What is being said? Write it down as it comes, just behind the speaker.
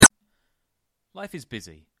Life is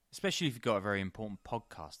busy, especially if you've got a very important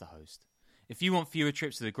podcast to host. If you want fewer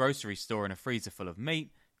trips to the grocery store and a freezer full of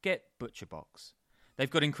meat, get ButcherBox. They've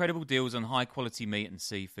got incredible deals on high-quality meat and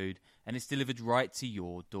seafood, and it's delivered right to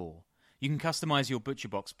your door. You can customize your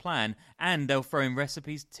ButcherBox plan, and they'll throw in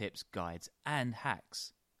recipes, tips, guides, and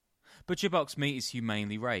hacks. ButcherBox meat is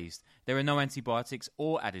humanely raised. There are no antibiotics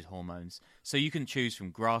or added hormones, so you can choose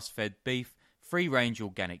from grass-fed beef, free-range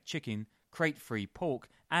organic chicken, crate-free pork,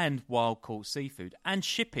 and wild-caught seafood, and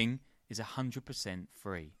shipping is 100%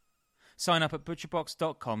 free. Sign up at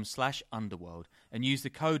butcherbox.com/underworld and use the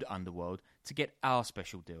code underworld to get our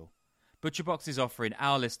special deal. ButcherBox is offering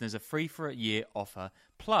our listeners a free for a year offer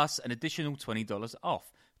plus an additional $20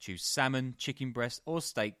 off. Choose salmon, chicken breast, or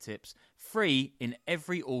steak tips free in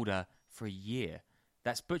every order for a year.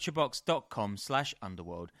 That's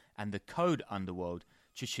butcherbox.com/underworld and the code underworld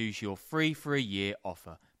to choose your free for a year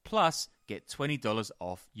offer. Plus, get $20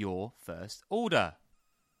 off your first order.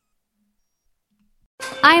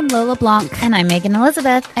 I'm Lola Blanc. And I'm Megan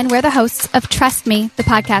Elizabeth. And we're the hosts of Trust Me, the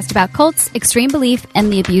podcast about cults, extreme belief,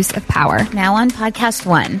 and the abuse of power. Now on Podcast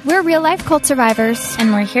 1. We're real-life cult survivors.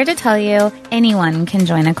 And we're here to tell you anyone can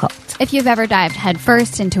join a cult. If you've ever dived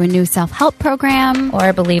headfirst into a new self-help program,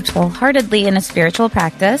 or believed wholeheartedly in a spiritual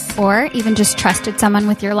practice, or even just trusted someone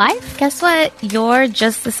with your life, guess what? You're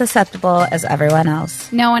just as susceptible as everyone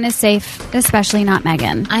else. No one is safe, especially not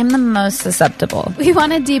Megan. I'm the most susceptible. We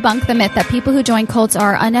want to debunk the myth that people who join cults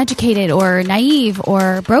are uneducated or naive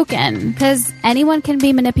or broken, because anyone can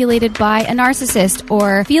be manipulated by a narcissist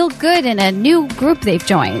or feel good in a new group they've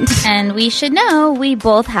joined. And we should know we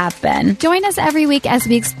both have been. Join us every week as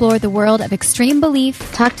we explore the world of extreme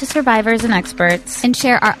belief, talk to survivors and experts, and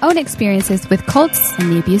share our own experiences with cults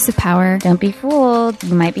and the abuse of power. Don't be fooled.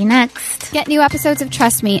 You might be next. Get new episodes of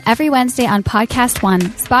Trust Me every Wednesday on Podcast 1,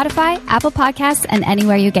 Spotify, Apple Podcasts, and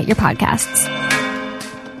anywhere you get your podcasts.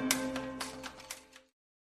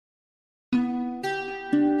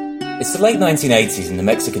 It's the late 1980s in the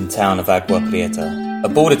Mexican town of Agua Prieta, a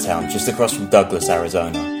border town just across from Douglas,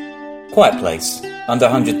 Arizona. Quiet place, under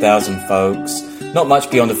 100,000 folks, not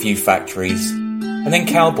much beyond a few factories. And then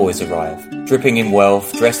cowboys arrive, dripping in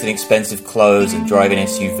wealth, dressed in expensive clothes and driving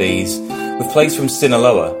SUVs, with plates from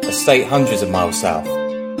Sinaloa, a state hundreds of miles south.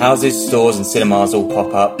 Houses, stores and cinemas all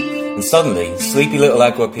pop up, and suddenly, sleepy little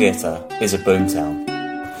Agua Prieta is a boomtown.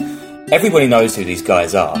 Everybody knows who these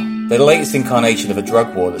guys are. They're the latest incarnation of a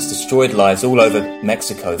drug war that's destroyed lives all over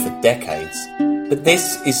Mexico for decades. But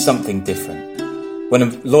this is something different. When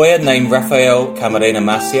a lawyer named Rafael Camarena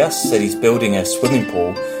Macias said he's building a swimming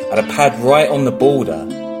pool at a pad right on the border,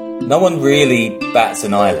 no one really bats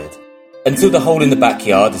an eyelid, until the hole in the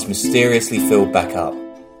backyard is mysteriously filled back up.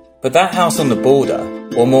 But that house on the border,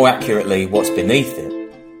 or more accurately, what's beneath it,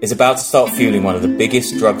 is about to start fueling one of the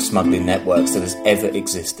biggest drug smuggling networks that has ever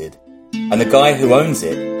existed. And the guy who owns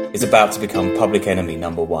it is about to become public enemy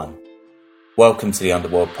number one. Welcome to the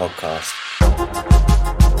Underworld Podcast.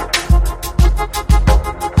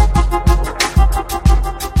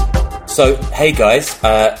 So, hey guys,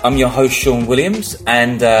 I'm your host Sean Williams,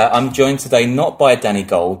 and I'm joined today not by Danny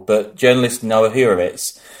Gold, but journalist Noah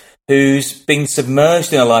Hurowitz, who's been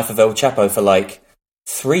submerged in a life of El Chapo for like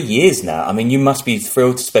 3 years now. I mean, you must be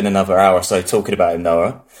thrilled to spend another hour or so talking about him,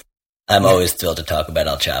 Noah. I'm always thrilled to talk about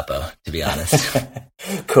El Chapo, to be honest.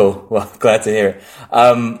 Cool. Well, glad to hear it.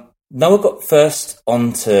 Noah got first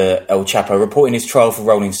onto El Chapo reporting his trial for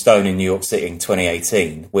Rolling Stone in New York City in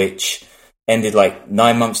 2018, which ended like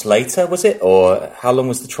 9 months later, was it? Or how long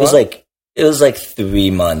was the trial? It was like 3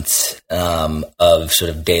 months of sort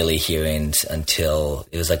of daily hearings until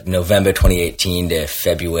it was like November 2018 to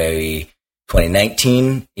February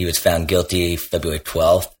 2019. He was found guilty February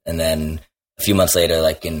 12th, and then a few months later,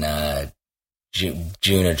 like in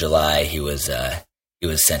June or July, he was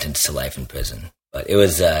sentenced to life in prison. But it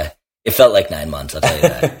was it felt like 9 months, I'll tell you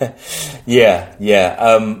that. Yeah.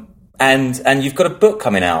 And you've got a book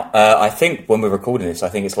coming out. I think when we're recording this, I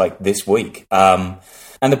think it's like this week. And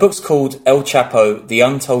the book's called El Chapo: The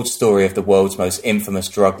Untold Story of the World's Most Infamous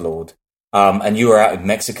Drug Lord. And you were out in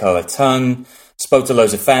Mexico a ton, spoke to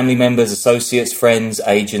loads of family members, associates, friends,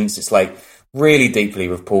 agents. It's like really deeply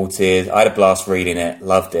reported. I had a blast reading it,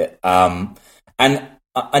 loved it. And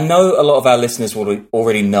I know a lot of our listeners will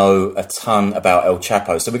already know a ton about El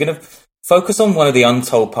Chapo. So we're going to focus on one of the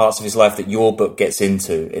untold parts of his life that your book gets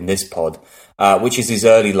into in this pod, which is his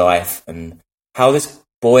early life and how this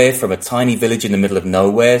boy from a tiny village in the middle of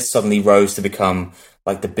nowhere suddenly rose to become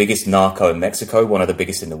like the biggest narco in Mexico, one of the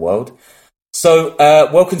biggest in the world. So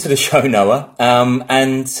welcome to the show, Noah.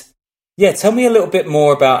 And yeah, tell me a little bit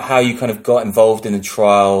more about how you kind of got involved in the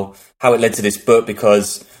trial, how it led to this book,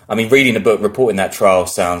 because I mean, reading the book, reporting that trial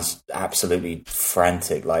sounds absolutely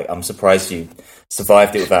frantic. Like, I'm surprised you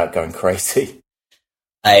survived it without going crazy.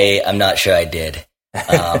 I'm not sure I did.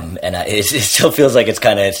 And it still feels like it's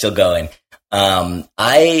still going.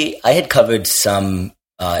 I had covered some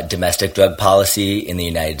domestic drug policy in the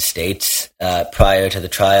United States prior to the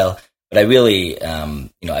trial, but I really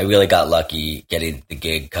got lucky getting the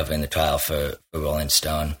gig covering the trial for Rolling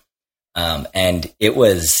Stone, and it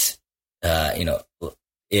was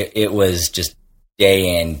it was just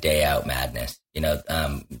day in, day out madness.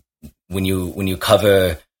 When you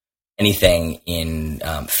cover anything in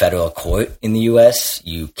federal court in the U.S.,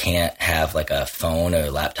 you can't have like a phone or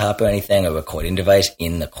a laptop or anything, a recording device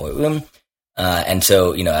in the courtroom. And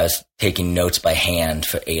so, I was taking notes by hand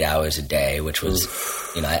for 8 hours a day, which was,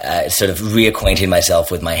 I sort of reacquainted myself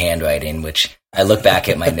with my handwriting, which I look back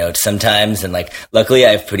at my notes sometimes, and like, luckily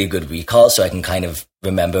I have pretty good recall, so I can kind of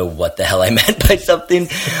remember what the hell I meant by something.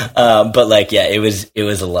 But like, yeah, it was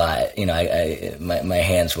a lot. My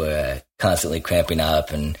hands were constantly cramping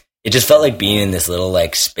up, and it just felt like being in this little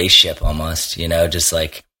like spaceship almost, just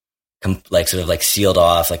like sort of like sealed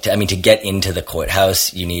off. Like, to get into the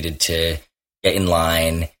courthouse, you needed to get in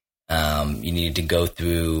line. You needed to go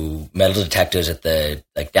through metal detectors at the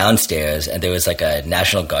like downstairs, and there was like a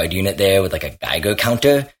National Guard unit there with like a Geiger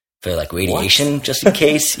counter for like radiation, just in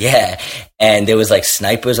case. Yeah, and there was like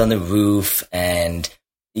snipers on the roof, and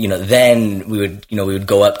then we would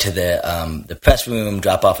go up to the press room,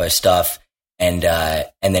 drop off our stuff, and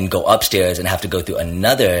then go upstairs and have to go through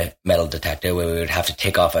another metal detector where we would have to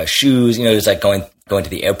take off our shoes. It was like going to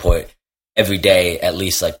the airport every day, at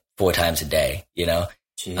least like 4 times a day.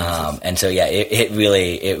 And so yeah, it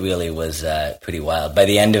really was pretty wild. By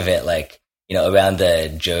the end of it, like around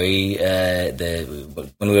the jury,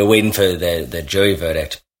 when we were waiting for the jury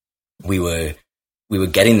verdict, we were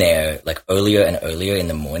getting there like earlier and earlier in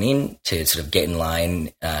the morning to sort of get in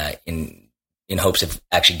line in hopes of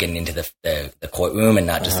actually getting into the courtroom and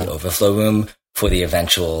not just the overflow room for the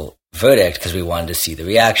eventual verdict, because we wanted to see the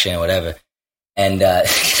reaction or whatever. And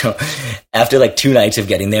after like 2 nights of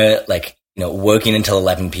getting there, like working until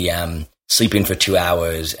 11 p.m., sleeping for 2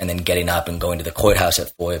 hours, and then getting up and going to the courthouse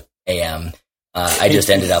at 4 a.m., I just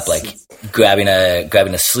ended up like grabbing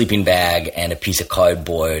a sleeping bag and a piece of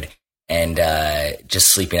cardboard and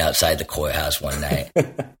just sleeping outside the courthouse one night.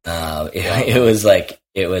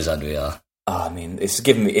 It was unreal. I mean,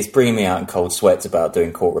 it's bringing me out in cold sweats about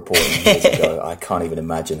doing court reporting years ago. I can't even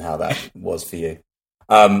imagine how that was for you.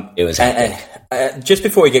 It was. Just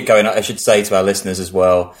before we get going, I should say to our listeners as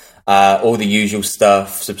well, all the usual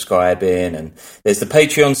stuff, subscribing, and there's the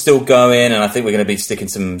Patreon still going, and I think we're going to be sticking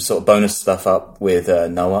some sort of bonus stuff up with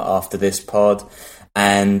Noah after this pod.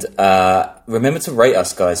 And remember to rate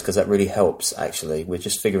us, guys, because that really helps. Actually, we're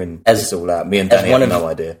just figuring this all out. Me and Danny have no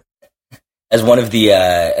idea. As one of the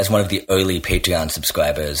early Patreon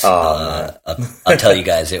subscribers, I'll tell you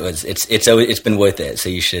guys, it's been worth it. So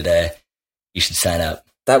you should sign up.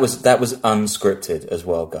 That was unscripted as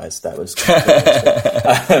well, guys. That was.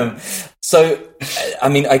 So, I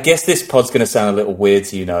mean, I guess this pod's going to sound a little weird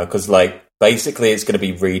to you, because like basically it's going to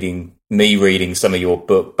be me reading some of your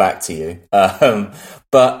book back to you.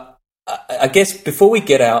 But I guess before we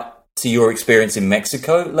get out to your experience in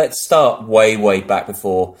Mexico, let's start way back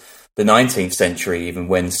before the 19th century, even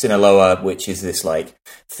when Sinaloa, which is this like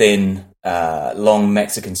thin, long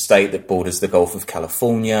Mexican state that borders the Gulf of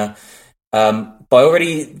California. By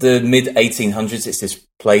already the mid-1800s, it's this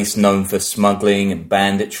place known for smuggling and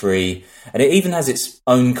banditry, and it even has its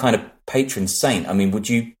own kind of patron saint. I mean, would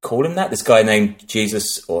you call him that? This guy named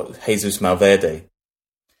Jesus Malverde.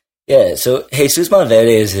 Yeah, so Jesus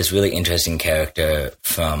Malverde is this really interesting character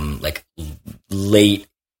from like late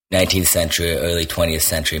 19th century, early 20th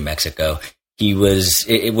century Mexico. He was,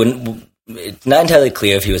 it's not entirely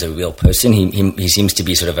clear if he was a real person. He seems to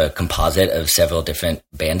be sort of a composite of several different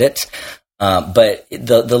bandits. But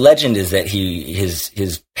the legend is that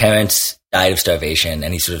his parents died of starvation,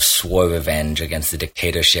 and he sort of swore revenge against the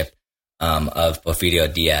dictatorship of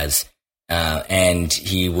Porfirio Diaz. And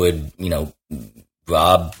he would,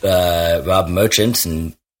 rob merchants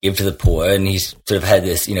and give to the poor, and he's sort of had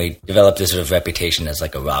this, he developed this sort of reputation as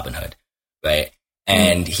like a Robin Hood, right?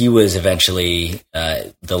 And he was eventually,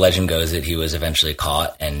 the legend goes that he was eventually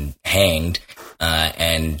caught and hanged,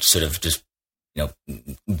 and sort of just,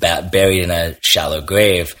 buried in a shallow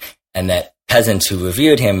grave, and that peasants who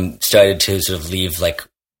revered him started to sort of leave like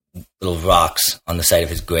little rocks on the side of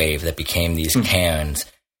his grave that became these cairns.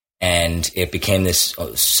 and it became this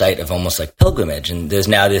site of almost like pilgrimage. And there's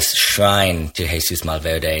now this shrine to Jesus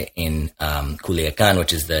Malverde in Culiacan,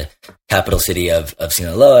 which is the capital city of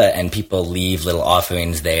Sinaloa, and people leave little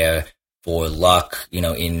offerings there for luck,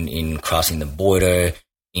 in crossing the border,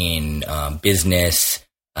 in business,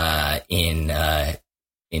 in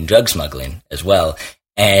drug smuggling as well.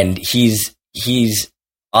 And he's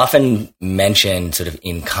often mentioned sort of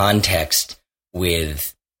in context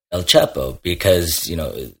with El Chapo, because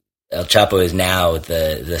El Chapo is now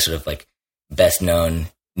the sort of like best known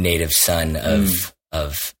native son of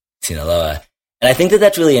Sinaloa. And I think that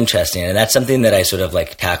that's really interesting, and that's something that I sort of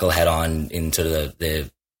like tackle head on in sort of the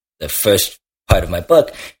first part of my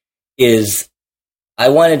book. Is I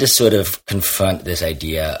wanted to sort of confront this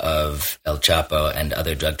idea of El Chapo and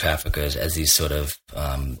other drug traffickers as these sort of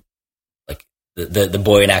like the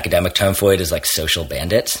boring academic term for it is like social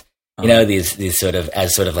bandits. These sort of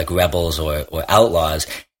as sort of like rebels or outlaws.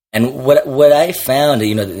 And what I found,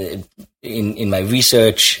 in my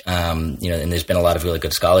research, and there's been a lot of really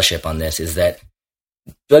good scholarship on this, is that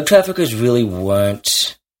drug traffickers really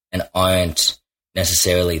weren't and aren't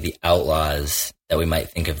necessarily the outlaws that we might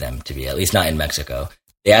think of them to be, at least not in Mexico.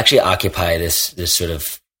 They actually occupy this sort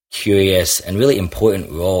of curious and really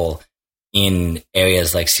important role in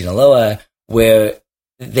areas like Sinaloa, where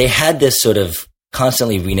they had this sort of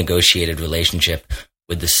constantly renegotiated relationship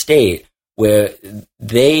with the state, where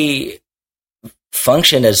they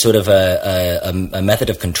functioned as sort of a method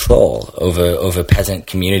of control over peasant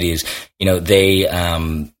communities. They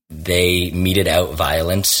meted out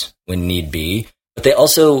violence when need be, but they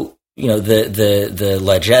also, the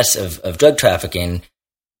largesse of drug trafficking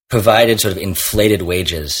provided sort of inflated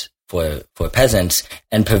wages for peasants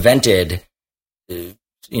and prevented,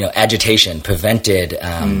 agitation, prevented,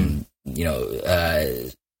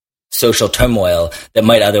 social turmoil that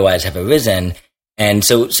might otherwise have arisen. And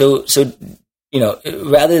so,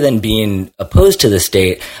 rather than being opposed to the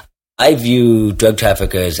state, I view drug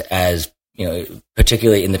traffickers as,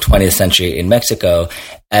 particularly in the 20th century in Mexico,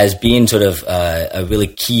 as being sort of a really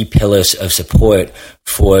key pillar of support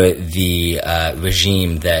for the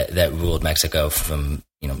regime that ruled Mexico from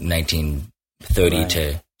 1930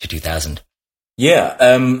 to 2000. Yeah,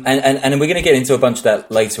 and we're going to get into a bunch of that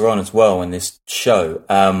later on as well in this show.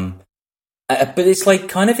 But it's like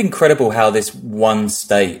kind of incredible how this one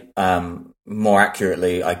state, more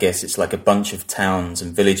accurately, I guess it's like a bunch of towns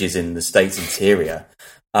and villages in the state's interior,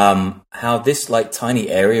 how this like tiny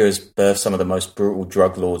area has birthed some of the most brutal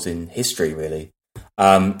drug lords in history, really.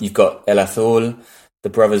 You've got El Azul, the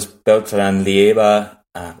brothers Beltran Lieba.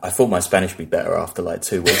 I thought my Spanish would be better after like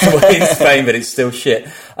 2 weeks away in Spain, but it's still shit.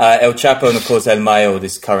 El Chapo and, of course, El Mayo,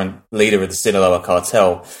 this current leader of the Sinaloa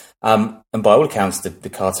cartel. And by all accounts, the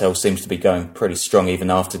cartel seems to be going pretty strong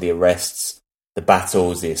even after the arrests, the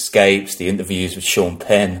battles, the escapes, the interviews with Sean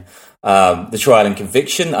Penn, the trial and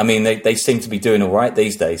conviction. I mean, they seem to be doing all right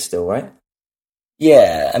these days still, right?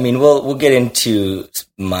 Yeah, I mean, we'll get into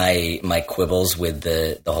my quibbles with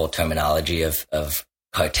the whole terminology of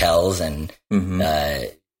cartels and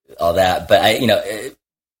all that, but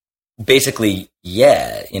basically,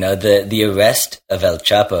 yeah, the arrest of El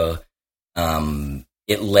Chapo,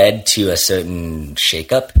 it led to a certain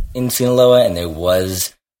shakeup in Sinaloa, and there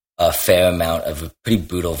was a fair amount of pretty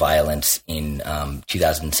brutal violence in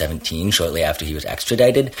 2017, shortly after he was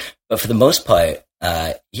extradited. But for the most part,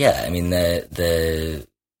 yeah, I mean, the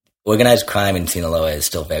organized crime in Sinaloa is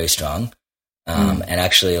still very strong, and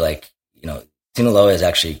actually, Sinaloa is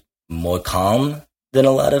actually more calm than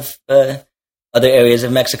a lot of other areas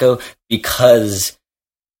of Mexico because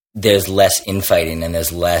there's less infighting and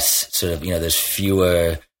there's less sort of, there's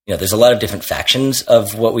fewer, there's a lot of different factions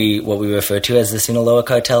of what we refer to as the Sinaloa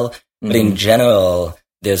cartel. But in general,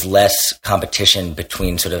 there's less competition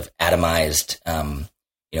between sort of atomized,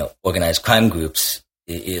 organized crime groups,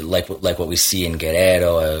 like what we see in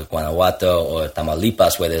Guerrero or Guanajuato or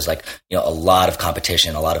Tamaulipas, where there's a lot of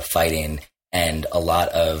competition, a lot of fighting, and a lot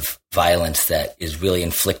of violence that is really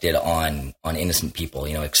inflicted on innocent people,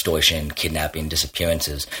 extortion, kidnapping,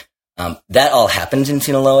 disappearances. That all happens in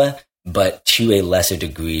Sinaloa, but to a lesser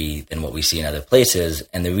degree than what we see in other places.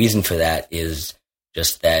 And the reason for that is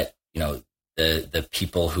just that, the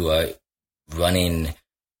people who are running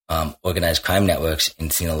organized crime networks in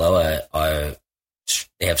Sinaloa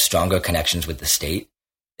they have stronger connections with the state.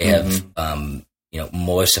 They have,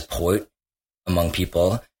 more support among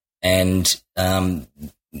people. And the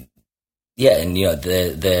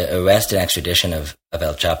arrest and extradition of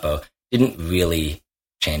El Chapo didn't really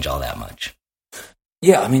change all that much.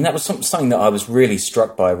 Yeah, I mean, that was something that I was really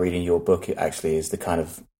struck by reading your book. It actually is the kind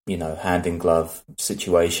of, hand in glove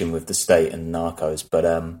situation with the state and narcos. But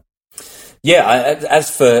Yeah,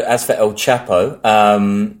 as for El Chapo,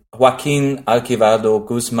 Joaquin Archivado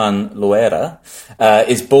Guzman Loera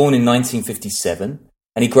is born in 1957,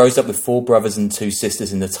 and he grows up with 4 brothers and 2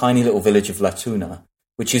 sisters in the tiny little village of La Tuna,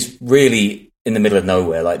 which is really in the middle of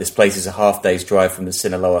nowhere. Like, this place is a half-day's drive from the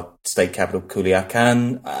Sinaloa state capital,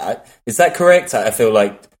 Culiacan. Is that correct? I feel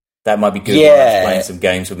like that might be good. Yeah. Playing some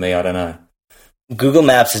games with me, I don't know. Google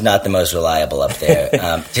Maps is not the most reliable up there.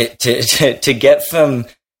 To get from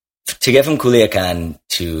Culiacan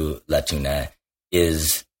to La Tuna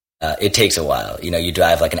is it takes a while. You know, you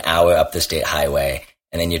drive like an hour up the state highway,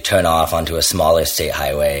 and then you turn off onto a smaller state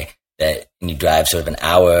highway and you drive sort of an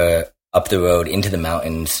hour up the road into the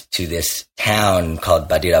mountains to this town called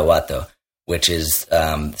Badiraguato, which is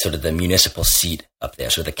sort of the municipal seat up there,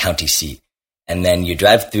 sort of the county seat. And then you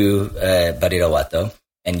drive through Badiraguato,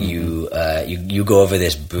 and you go over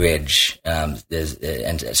this bridge. And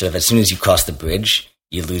sort of as soon as you cross the bridge,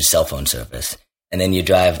 you lose cell phone service. And then you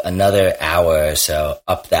drive another hour or so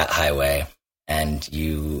up that highway, and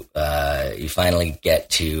you finally get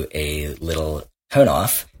to a little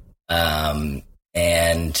turnoff.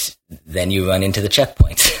 And then you run into the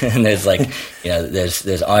checkpoint, and there's like,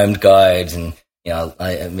 there's armed guards, and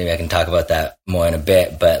maybe I can talk about that more in a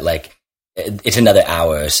bit. But like, it's another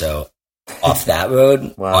hour or so off that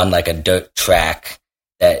road. Wow. On like a dirt track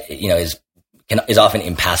that is often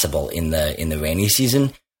impassable in the rainy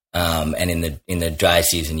season, and in the dry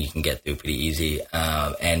season you can get through pretty easy.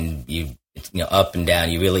 And up and down.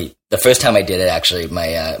 The first time I did it, actually,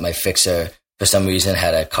 my fixer, for some reason,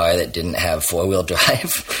 had a car that didn't have 4-wheel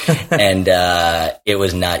drive, and it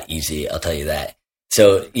was not easy. I'll tell you that.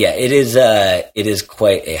 So yeah, it is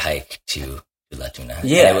quite a hike to La Tuna.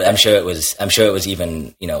 Yeah, I'm sure it was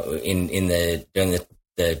even during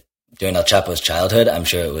El Chapo's childhood. I'm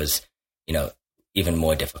sure it was even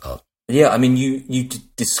more difficult. Yeah, I mean, you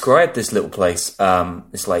described this little place,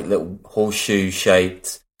 this like little horseshoe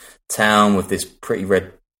shaped town with this pretty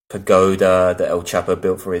red pagoda that El Chapo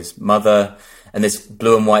built for his mother, and this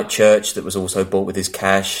blue and white church that was also bought with his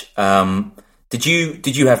cash. Did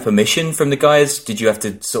you have permission from the guys? Did you have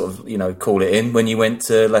to sort of call it in when you went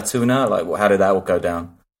to La Tuna? Like, how did that all go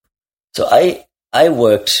down? So I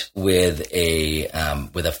worked with a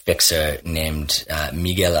fixer named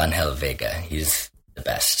Miguel Angel Vega. He's the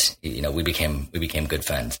best. We became good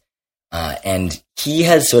friends, and he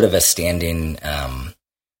has sort of a standing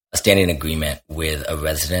agreement with a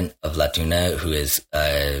resident of La Tuna who is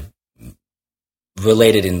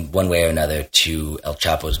related in one way or another to El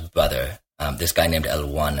Chapo's brother, this guy named El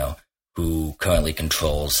Guano, who currently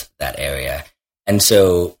controls that area. And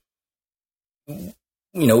so,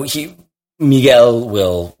 Miguel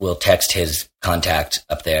will text his contact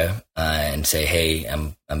up there and say, "Hey,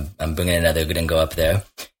 I'm bringing another gringo up there."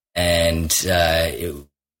 And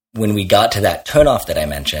when we got to that turnoff that I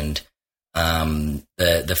mentioned,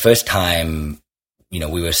 the first time,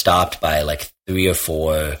 we were stopped by like 3 or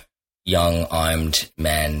 4 young armed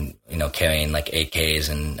men, carrying like AKs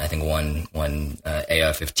and I think one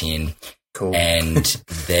AR-15. Cool. And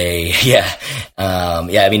they,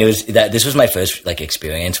 I mean, this was my first like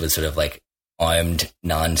experience with sort of like armed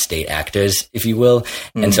non-state actors, if you will.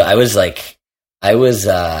 And so I was a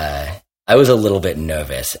little bit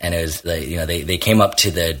nervous, and it was like, they came up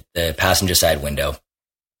to the passenger side window,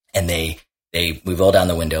 and we roll down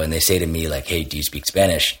the window, and they say to me like, "Hey, do you speak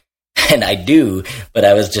Spanish?" And I do, but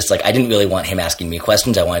I was just like, I didn't really want him asking me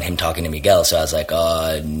questions. I wanted him talking to Miguel. So I was like,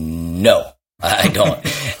 no, I don't.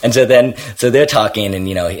 And so they're talking, and,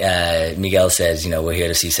 Miguel says, "We're here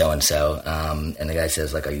to see so-and-so." And the guy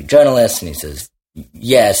says, like, "Are you journalists?" And he says,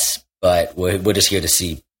 "Yes, but we're just here to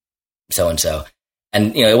see so-and-so."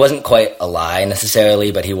 And, it wasn't quite a lie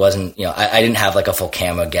necessarily, but he wasn't, I didn't have like a full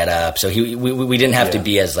camera get up. So we didn't have to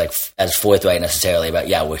be as forthright necessarily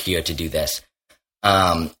about, we're here to do this.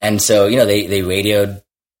 And so, they radioed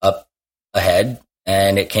up ahead,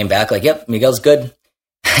 and it came back like, "Yep, Miguel's good."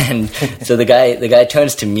 And so the guy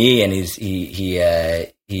turns to me, and he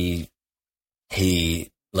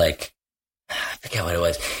like, I forget what it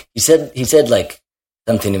was. He said like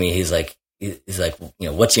something to me. He's like,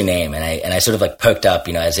 "What's your name?" And I sort of like perked up,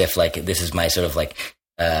 as if like this is my sort of like,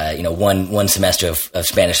 one semester of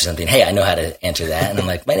Spanish or something. "Hey, I know how to answer that." And I'm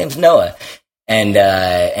like, "My name's Noah."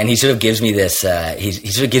 And he sort of gives me this, he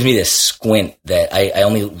sort of gives me this squint that I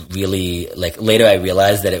only really, like, later I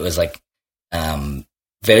realized that it was like,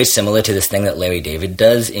 very similar to this thing that Larry David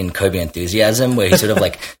does in Curb Your Enthusiasm, where he sort of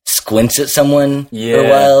like squints at someone for a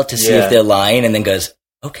while to see if they're lying, and then goes,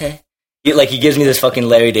 "Okay." He gives me this fucking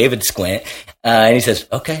Larry David squint, and he says,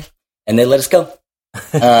 "Okay." And they let us go. After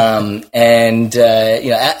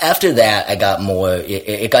that, I got more.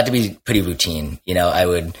 It got to be pretty routine. We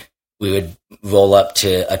would roll up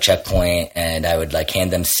to a checkpoint, and I would like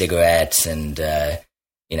hand them cigarettes, and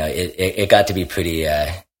it got to be pretty.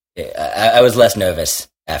 I was less nervous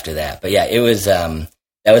after that, but yeah, it was.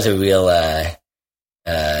 That was a real. I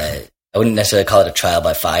wouldn't necessarily call it a trial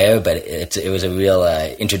by fire, but it was a real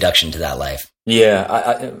introduction to that life.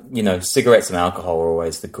 Yeah, cigarettes and alcohol are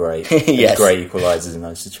always the great, yes. great equalizers in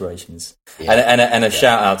those situations. Yeah. And a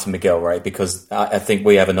shout out to Miguel, right? Because I think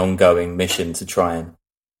we have an ongoing mission to try and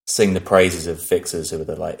sing the praises of fixers who are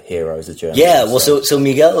the like heroes of Germany. Yeah, well, so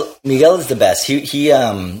Miguel is the best.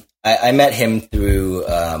 I met him through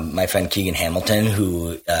my friend Keegan Hamilton,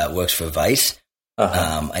 who works for Vice.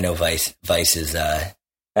 Uh-huh. I know Vice is a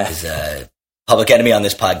public enemy on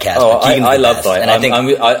this podcast. Oh, I love Vice. And I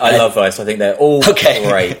love Vice. I think they're all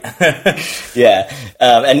great. Yeah.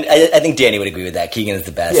 And I think Danny would agree with that. Keegan is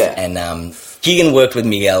the best. Yeah. And Keegan worked with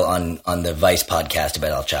Miguel on the Vice podcast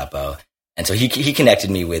about El Chapo. And so he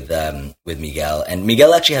connected me with Miguel. And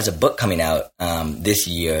Miguel actually has a book coming out this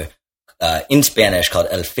year in Spanish called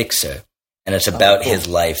El Fixer. And it's about his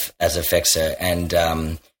life as a fixer. And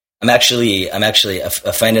I'm actually a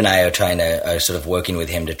friend and I are sort of working with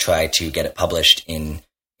him to try to get it published in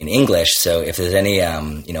English. So if there's any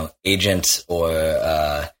agents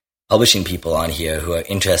or publishing people on here who are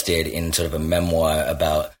interested in sort of a memoir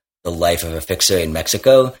about the life of a fixer in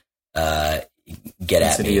Mexico, get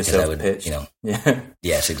at me, because I would pitch. Yeah.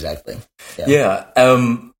 Yes, exactly. Yeah.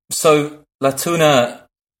 So La Tuna,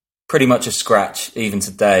 pretty much a scratch even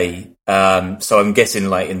today. So I'm guessing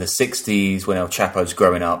like in the 60s when El Chapo's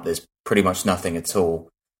growing up, there's pretty much nothing at all.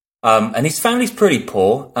 And his family's pretty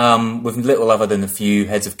poor, with little other than a few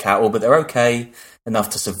heads of cattle, but they're okay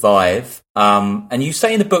enough to survive. And you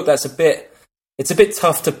say in the book it's a bit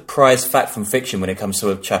tough to prize fact from fiction when it comes to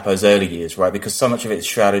El Chapo's early years, right? Because so much of it's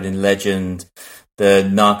shrouded in legend, the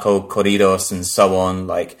narco corridos and so on.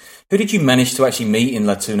 Like, who did you manage to actually meet in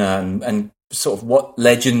La Tuna, and sort of what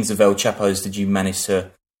legends of El Chapo's did you manage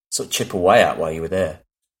to sort of chip away at while you were there?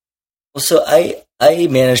 Well, so I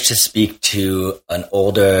managed to speak to an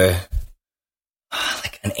older,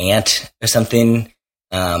 like an aunt or something,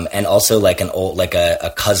 and also like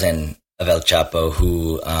a cousin of El Chapo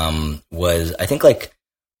who was, I think, like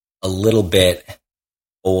a little bit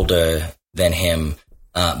older than him,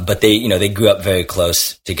 but they grew up very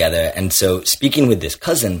close together. And so speaking with this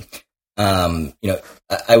cousin,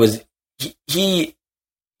 he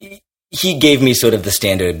gave me sort of the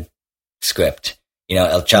standard script.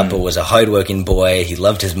 El Chapo was a hardworking boy. He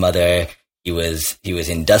loved his mother. He was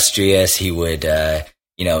industrious. He would go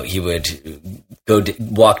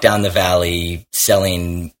walk down the valley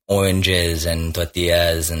selling oranges and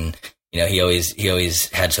tortillas, and he always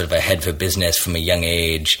had sort of a head for business from a young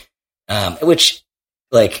age, which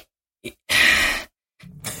like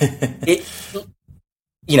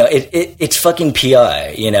it's fucking PR,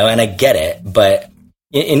 and I get it, but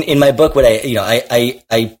in my book, what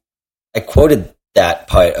I quoted that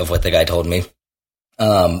part of what the guy told me.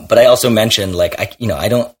 But I also mentioned, like, I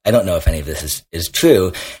don't know if any of this is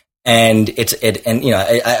true. And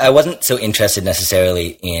I wasn't so interested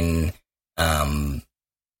necessarily in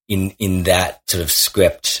that sort of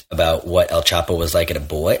script about what El Chapo was like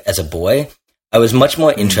as a boy. I was much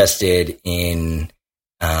more interested in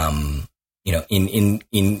trying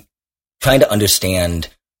to understand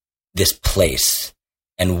this place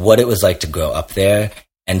and what it was like to grow up there,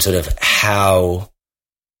 and sort of how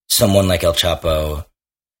someone like El Chapo,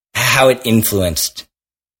 how it influenced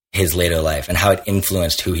his later life and how it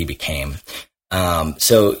influenced who he became. For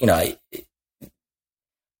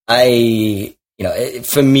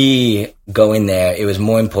me going there, it was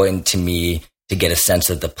more important to me to get a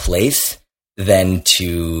sense of the place than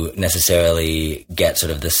to necessarily get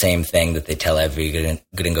sort of the same thing that they tell every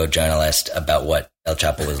gringo journalist about what El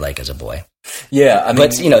Chapo was like as a boy. Yeah, I mean,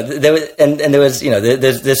 but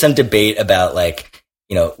there's some debate about, like,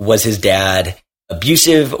 was his dad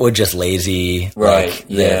abusive or just lazy? Right.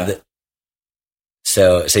 But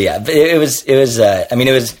it was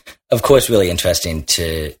of course really interesting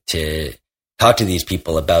to talk to these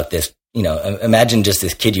people about this. Imagine just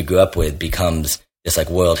this kid you grew up with becomes this like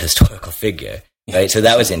world historical figure, right? So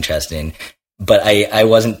that was interesting, but I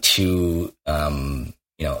wasn't too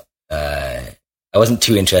I wasn't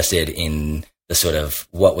too interested in the sort of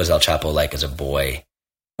what was El Chapo like as a boy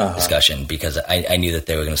discussion, because I knew that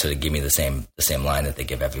they were going to sort of give me the same line that they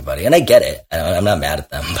give everybody, and I get it. I'm not mad at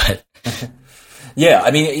them, but yeah,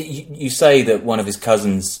 I mean, you say that one of his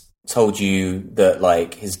cousins told you that,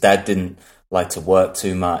 like, his dad didn't like to work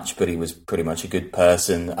too much, but he was pretty much a good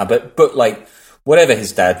person. But like, whatever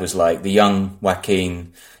his dad was like, the young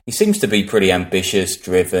Joaquin, he seems to be pretty ambitious,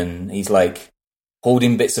 driven. He's like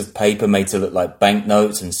holding bits of paper made to look like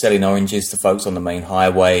banknotes and selling oranges to folks on the main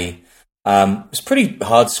highway. It's a pretty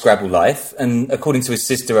hard scrabble life. And according to his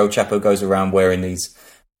sister, El Chapo goes around wearing these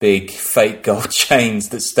big fake gold chains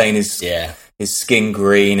that stain his skin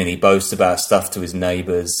green, and he boasts about stuff to his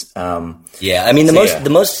neighbors. I mean,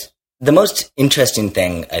 the most interesting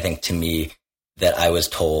thing, I think, to me that I was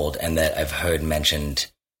told and that I've heard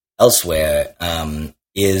mentioned elsewhere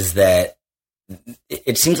is that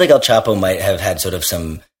it seems like El Chapo might have had sort of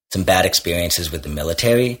some bad experiences with the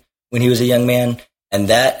military when he was a young man, and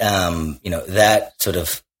that that sort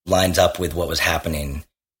of lines up with what was happening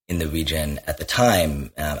in the region at the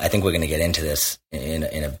time. I think we're going to get into this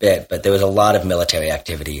in a bit, but there was a lot of military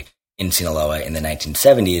activity in Sinaloa in the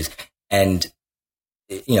 1970s, and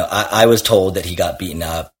I was told that he got beaten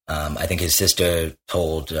up. I think his sister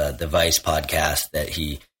told the Vice podcast that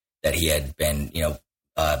he had been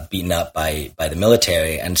beaten up by the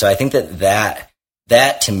military, and so I think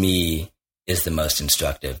that to me is the most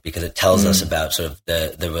instructive, because it tells us about sort of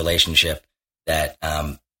the relationship that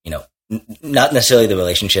not necessarily the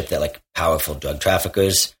relationship that like powerful drug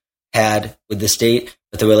traffickers had with the state,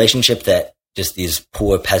 but the relationship that just these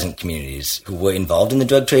poor peasant communities who were involved in the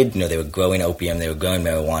drug trade, they were growing opium, they were growing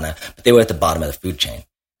marijuana, but they were at the bottom of the food chain.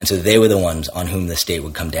 And so they were the ones on whom the state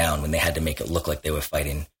would come down when they had to make it look like they were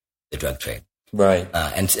fighting the drug trade. Right.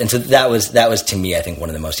 And so that was to me, I think, one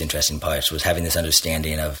of the most interesting parts, was having this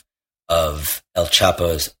understanding of El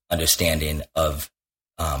Chapo's understanding of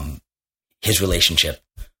his relationship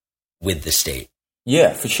with the state.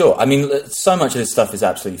 Yeah, for sure. I mean, so much of this stuff is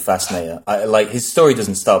absolutely fascinating. His story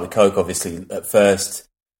doesn't start with coke, obviously. At first,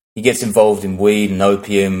 he gets involved in weed and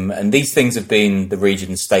opium, and these things have been the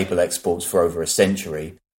region's staple exports for over a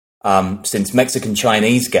century. Since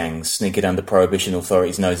Mexican-Chinese gangs sneak it under prohibition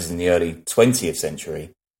authorities' noses in the early 20th century.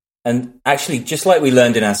 And actually, just like we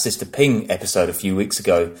learned in our Sister Ping episode a few weeks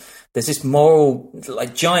ago, there's this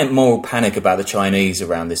giant moral panic about the Chinese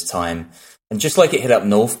around this time. And just like it hit up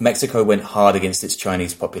north, Mexico went hard against its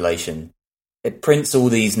Chinese population. It prints all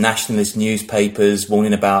these nationalist newspapers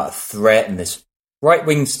warning about a threat, and this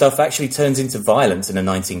right-wing stuff actually turns into violence in the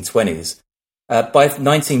 1920s. By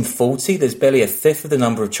 1940, there's barely a fifth of the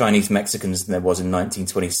number of Chinese Mexicans than there was in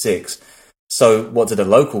 1926. So what do the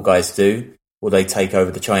local guys do? Well, they take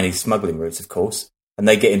over the Chinese smuggling routes, of course, and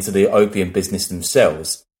they get into the opium business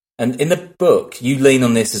themselves. And in the book, you lean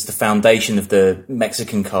on this as the foundation of the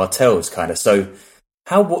Mexican cartels, kind of. So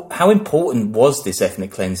how important was this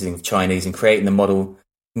ethnic cleansing of Chinese in creating the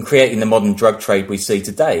modern drug trade we see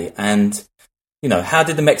today? And, how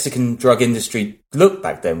did the Mexican drug industry look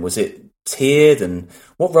back then? Was it tiered, and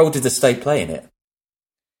what role did the state play in it?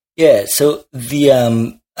 Yeah, so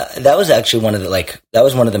that was actually one of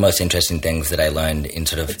the most interesting things that I learned in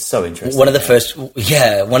sort of. It's so interesting. One of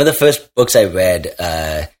the first books I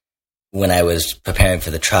read when I was preparing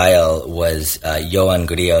for the trial was Joan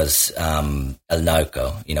Grillo's El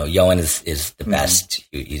Narco. Joan is the best.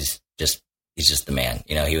 He's just the man.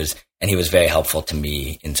 He was very helpful to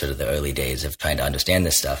me in sort of the early days of trying to understand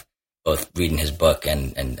this stuff, both reading his book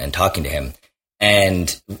and talking to him.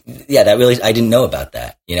 And yeah, that really, I didn't know about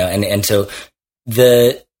that, and so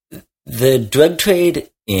the drug trade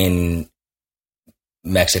in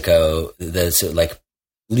Mexico,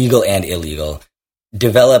 legal and illegal,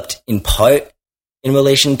 developed in part in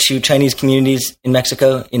relation to Chinese communities in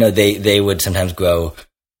Mexico. They would sometimes grow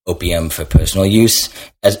opium for personal use,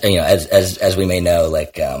 as we may know,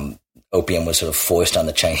 opium was sort of forced on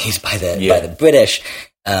the Chinese by the British.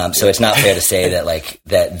 So it's not fair to say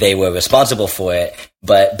that they were responsible for it.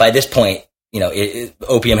 But by this point,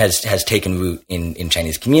 opium has taken root in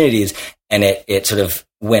Chinese communities, and it sort of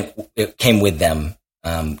it came with them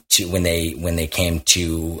to when they came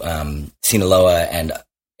to Sinaloa and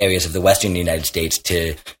areas of the western United States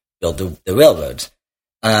to build the railroads.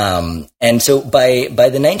 And so by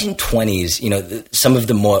the 1920s, some of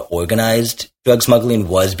the more organized drug smuggling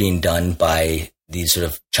was being done by these sort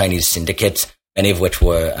of Chinese syndicates, many of which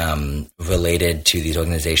were related to these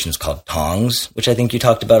organizations called tongs, which I think you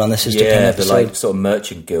talked about on the Sister Ping episode. Yeah, sort of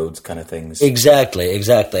merchant guilds kind of things.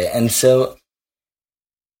 Exactly. And so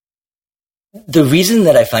the reason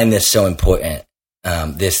that I find this so important,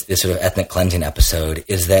 this sort of ethnic cleansing episode,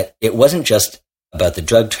 is that it wasn't just about the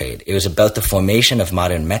drug trade. It was about the formation of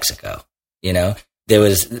modern Mexico.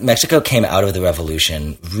 Mexico came out of the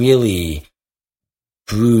revolution really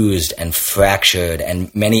bruised and fractured,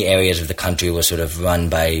 and many areas of the country were sort of run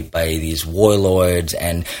by these warlords,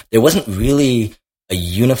 and there wasn't really a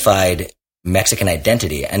unified Mexican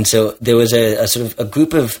identity. And so there was a sort of a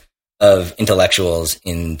group of of intellectuals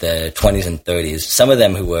in the 20s and 30s, some of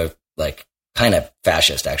them who were like kind of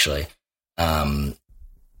fascist, actually,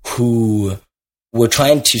 who were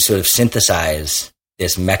trying to sort of synthesize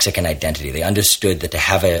this Mexican identity. They understood that to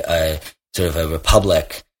have a sort of a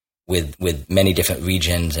republic with many different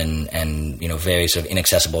regions and very sort of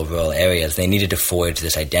inaccessible rural areas, they needed to forge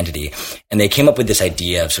this identity. And they came up with this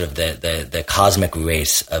idea of sort of the cosmic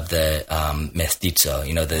race of the mestizo,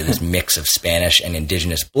 this mix of Spanish and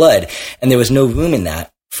indigenous blood. And there was no room in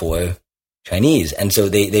that for Chinese. And so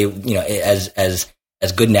they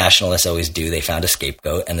as good nationalists always do, they found a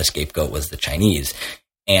scapegoat, and the scapegoat was the Chinese.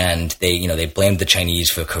 And they blamed the Chinese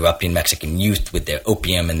for corrupting Mexican youth with their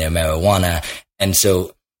opium and their marijuana. And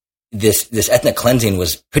so this ethnic cleansing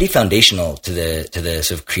was pretty foundational to the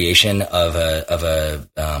sort of creation of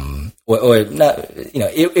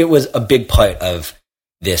it was a big part of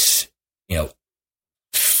this,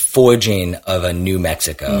 forging of a new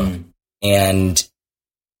Mexico. And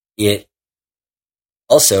it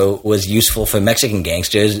also was useful for Mexican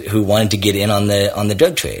gangsters who wanted to get in on the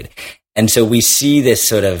drug trade. And so we see this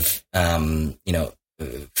sort of, from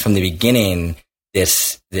the beginning,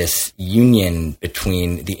 this union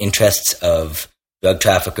between the interests of drug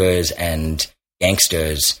traffickers and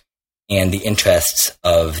gangsters and the interests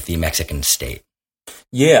of the Mexican state.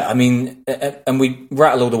 Yeah, I mean, and we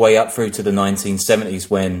rattle all the way up through to the 1970s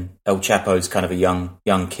when El Chapo's kind of a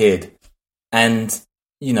young kid. And,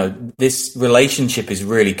 this relationship is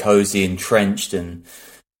really cozy, entrenched, and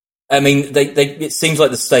I mean, it seems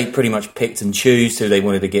like the state pretty much picked and chose who they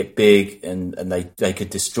wanted to get big, and they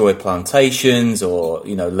could destroy plantations or,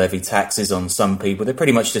 levy taxes on some people. They're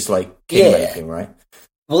pretty much just like kingmaking, right?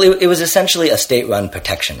 Well, it was essentially a state-run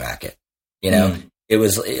protection racket, It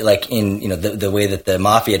was like in, the way that the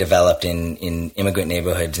mafia developed in immigrant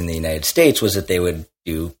neighborhoods in the United States was that they would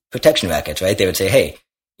do protection rackets, right? They would say, hey,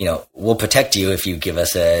 we'll protect you if you give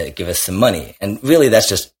us some money. And really that's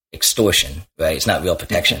just extortion, right? It's not real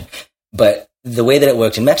protection. But the way that it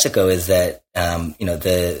worked in Mexico is that,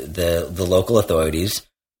 the local authorities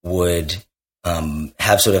would,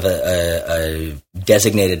 have sort of a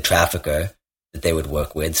designated trafficker that they would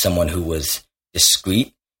work with, someone who was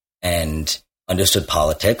discreet and understood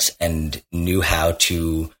politics and knew how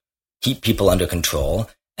to keep people under control.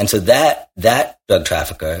 And so that drug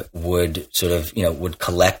trafficker would sort of, would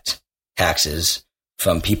collect taxes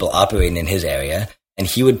from people operating in his area, and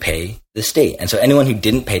he would pay the state. And so anyone who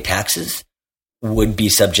didn't pay taxes would be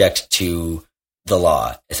subject to the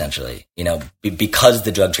law, essentially. Because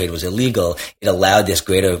the drug trade was illegal, it allowed this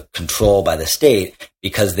greater control by the state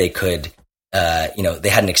because they could, they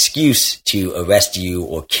had an excuse to arrest you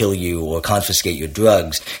or kill you or confiscate your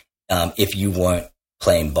drugs if you weren't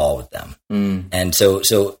playing ball with them. And so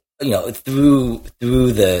through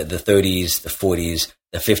the 30s, the 40s,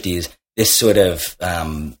 the 50s, this sort of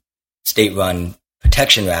state-run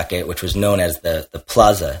protection racket, which was known as the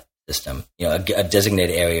plaza system, a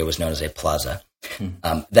designated area was known as a plaza.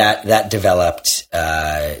 That developed,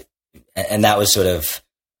 and that was sort of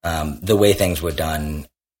the way things were done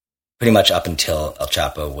pretty much up until El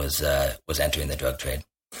Chapo was entering the drug trade.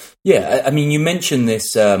 Yeah, I mean, you mentioned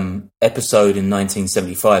this episode in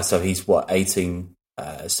 1975, so he's 18,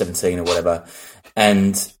 17 or whatever,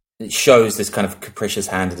 and it shows this kind of capricious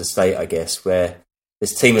hand of the state, I guess, where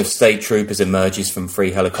this team of state troopers emerges from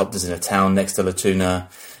 3 helicopters in a town next to La Tuna,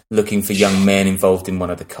 looking for young men involved in one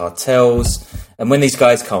of the cartels. And when these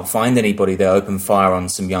guys can't find anybody, they open fire on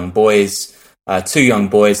some young boys, 2 young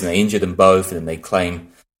boys, and they injure them both, and then they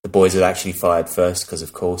claim the boys had actually fired first, because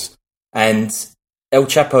of course. And El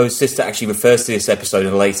Chapo's sister actually refers to this episode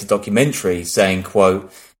in a later documentary, saying,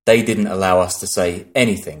 quote, "They didn't allow us to say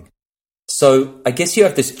anything." So I guess you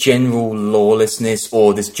have this general lawlessness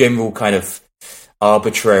or this general kind of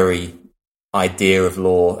arbitrary idea of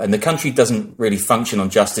law, and the country doesn't really function on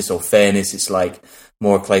justice or fairness. It's like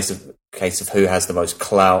more a case of who has the most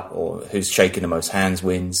clout or who's shaking the most hands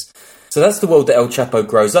wins. So that's the world that El Chapo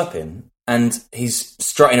grows up in. And he's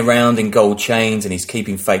strutting around in gold chains, and he's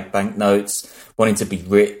keeping fake banknotes, wanting to be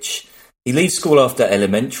rich. He leaves school after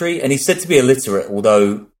elementary, and he's said to be illiterate,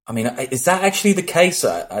 although, I mean, is that actually the case?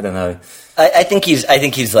 I don't know. I think he's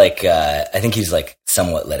like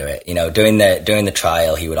somewhat literate. During the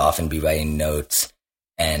trial, he would often be writing notes,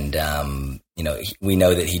 and we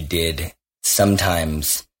know that he did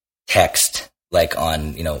sometimes text, like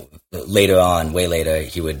on later on, way later,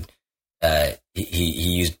 he would he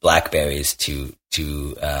used BlackBerries to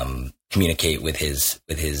communicate with his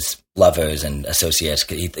lovers and associates.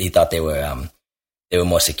 He thought they were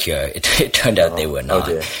more secure. It turned out they were not.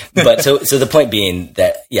 Oh, But so the point being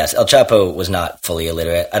that, yes, El Chapo was not fully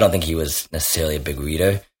illiterate. I don't think he was necessarily a big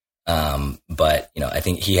reader. But I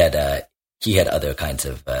think he had other kinds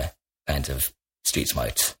of street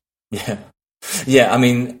smarts. Yeah. I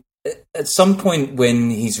mean, at some point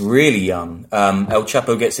when he's really young, El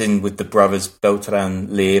Chapo gets in with the brothers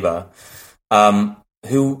Beltran Leiva,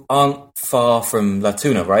 who aren't far from La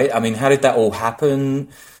Tuna, right? I mean, how did that all happen?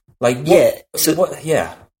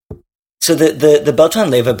 So the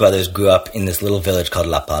Beltran Leiva brothers grew up in this little village called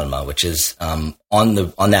La Palma, which is on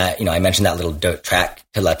that, I mentioned that little dirt track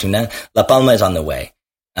to La Tuna. La Palma is on the way.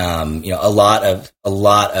 A lot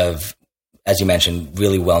of, as you mentioned,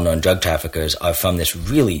 really well-known drug traffickers are from this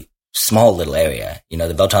really small little area.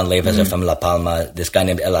 The Beltran Leivas are from La Palma. This guy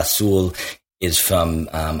named El Azul is from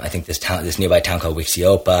I think this nearby town called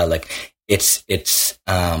Huixiopa. Like it's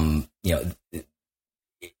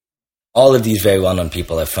all of these very well-known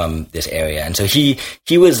people are from this area. And so he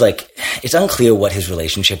was like, it's unclear what his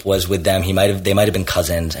relationship was with them. They might have been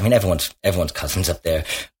cousins. I mean, everyone's cousins up there.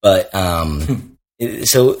 But,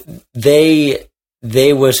 so they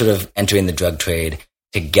were sort of entering the drug trade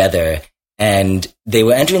together, and they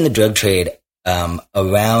were entering the drug trade,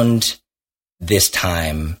 around this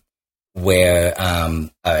time where, all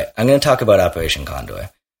right, I'm going to talk about Operation Condor.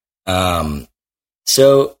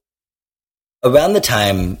 So, around the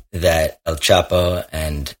time that El Chapo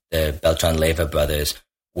and the Beltran Leiva brothers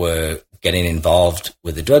were getting involved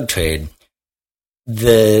with the drug trade,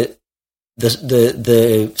 the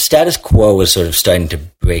status quo was sort of starting to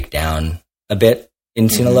break down a bit in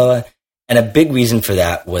Sinaloa, and a big reason for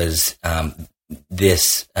that was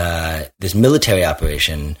this military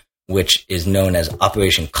operation, which is known as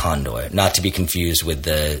Operation Condor, not to be confused with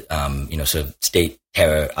the sort of state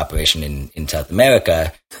terror operation in South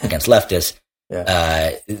America against leftists.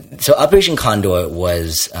 Yeah. So Operation Condor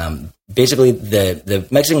was basically the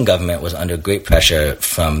Mexican government was under great pressure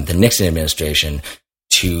from the Nixon administration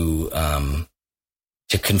to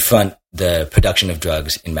confront the production of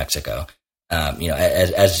drugs in Mexico.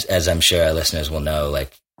 As I'm sure our listeners will know,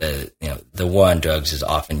 like the war on drugs is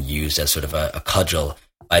often used as sort of a cudgel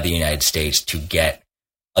by the United States to get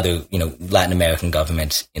other Latin American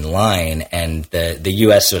governments in line, and the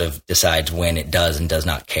U.S. sort of decides when it does and does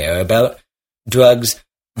not care about drugs.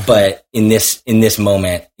 But in this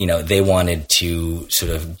moment, they wanted to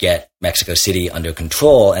sort of get Mexico City under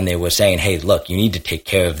control, and they were saying, hey, look, you need to take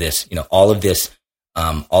care of this. All of this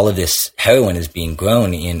heroin is being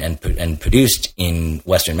grown in and produced in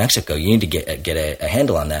Western Mexico. You need to get a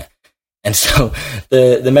handle on that. And so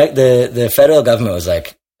the federal government was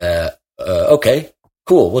like, okay,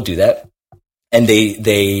 cool, we'll do that. And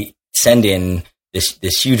they send in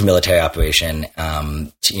this huge military operation.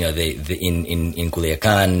 In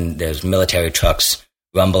Culiacan, there's military trucks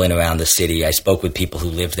rumbling around the city. I spoke with people who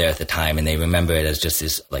lived there at the time, and they remember it as just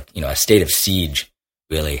this, a state of siege,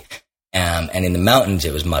 really. And in the mountains,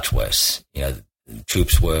 it was much worse.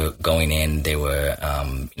 Troops were going in. They were,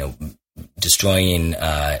 destroying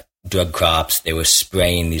drug crops. They were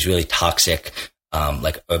spraying these really toxic,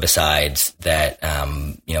 herbicides that,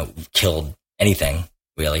 killed anything,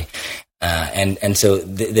 really. And so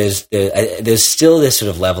there's still this sort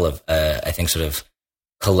of level of, I think, sort of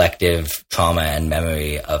collective trauma and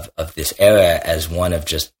memory of this era as one of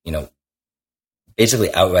just,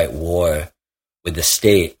 basically outright war with the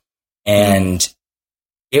state. And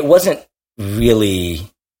it wasn't really,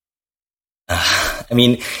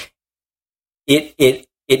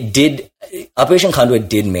 Operation Condor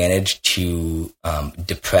did manage to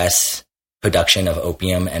depress production of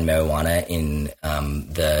opium and marijuana in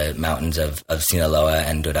the mountains of Sinaloa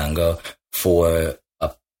and Durango for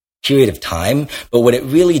a period of time. But what it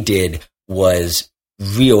really did was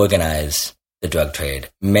reorganize the drug trade.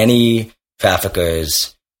 Many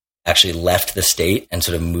traffickers actually left the state and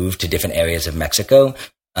sort of moved to different areas of Mexico.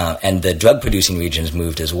 And the drug producing regions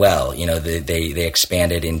moved as well. They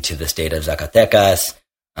expanded into the state of Zacatecas,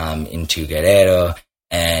 into Guerrero,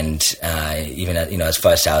 and even as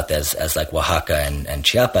far south as like Oaxaca and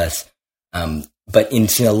Chiapas. But in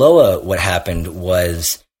Sinaloa, what happened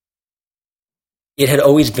was it had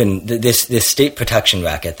always been this state protection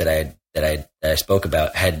racket that I spoke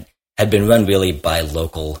about had been run really by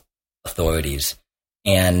local authorities.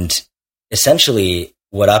 And essentially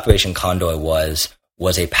what Operation Condor was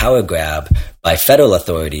a power grab by federal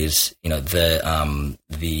authorities.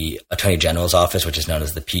 The Attorney General's office, which is known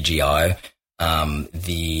as the PGR.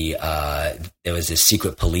 There was this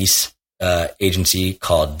secret police agency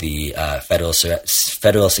called the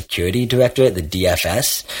Federal Security Directorate, the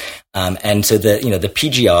DFS. And so the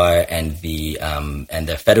PGR and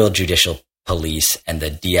the Federal Judicial Police and the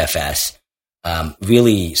DFS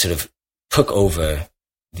really sort of took over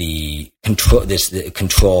the control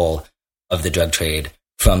of the drug trade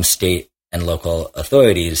from state and local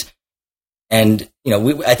authorities. And,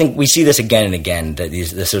 I think we see this again and again, that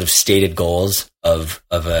the sort of stated goals of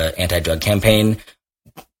an anti-drug campaign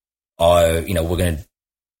are, we're going to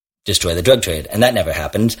destroy the drug trade. And that never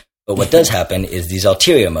happens. But what does happen is these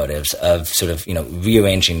ulterior motives of sort of,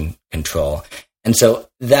 rearranging control. And so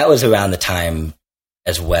that was around the time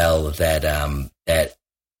as well that that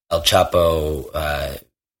El Chapo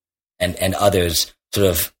and others sort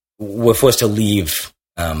of were forced to leave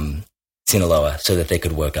Sinaloa so that they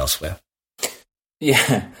could work elsewhere.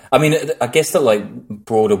 Yeah, I mean, I guess that like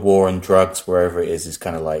broader war on drugs, wherever it is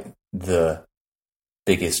kind of like the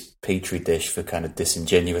biggest petri dish for kind of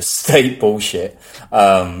disingenuous state bullshit.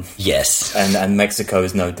 Yes, and Mexico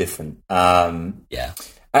is no different. Yeah.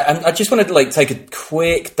 I just wanted to like take a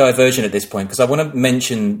quick diversion at this point because I want to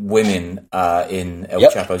mention women in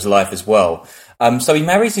El Chapo's life as well. So he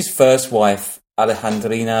marries his first wife,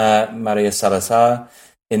 Alejandrina Maria Salazar,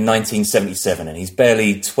 in 1977, and he's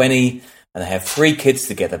barely 20, and they have 3 kids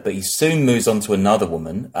together. But he soon moves on to another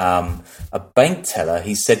woman, a bank teller.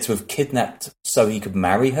 He's said to have kidnapped so he could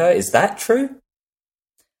marry her. Is that true?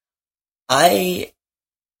 I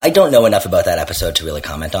don't know enough about that episode to really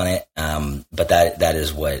comment on it, but that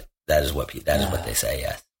is what they say.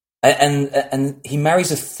 Yes, and he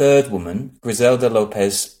marries a third woman, Griselda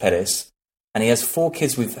Lopez Perez, and he has 4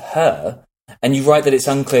 kids with her. And you write that it's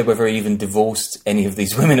unclear whether he even divorced any of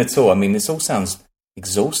these women at all. I mean, this all sounds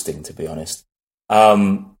exhausting, to be honest.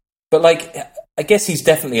 But like, I guess he's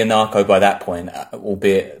definitely a narco by that point,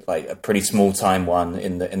 albeit like a pretty small time one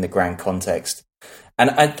in the grand context. And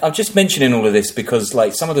I'm just mentioning all of this because,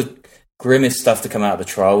 like, some of the grimmest stuff to come out of the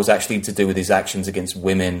trial was actually to do with his actions against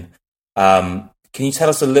women. Can you tell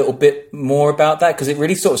us a little bit more about that? Because it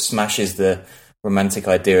really sort of smashes the romantic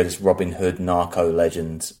idea of this Robin Hood narco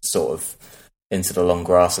legend sort of into the long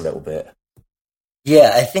grass a little bit.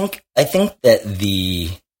 Yeah, I think that the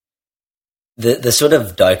sort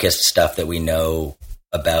of darkest stuff that we know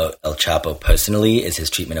about El Chapo personally is his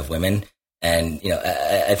treatment of women. And,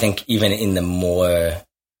 I think even in the more,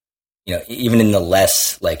 even in the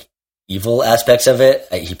less like evil aspects of it,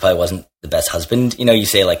 he probably wasn't the best husband. You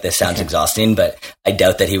say like this sounds exhausting, but I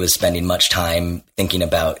doubt that he was spending much time thinking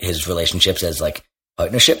about his relationships as like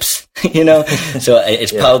partnerships, So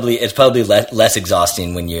it's probably less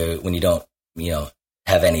exhausting when you don't,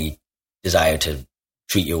 have any desire to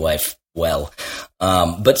treat your wife well.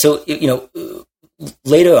 But so,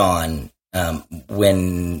 later on,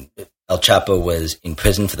 when El Chapo was in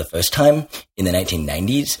prison for the first time in the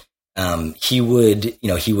 1990s, he would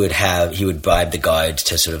bribe the guards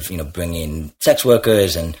to sort of, bring in sex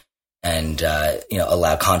workers and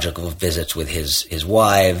allow conjugal visits with his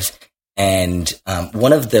wives. And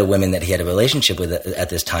one of the women that he had a relationship with at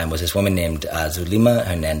this time was this woman named Zulima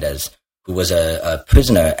Hernandez, who was a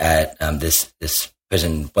prisoner at this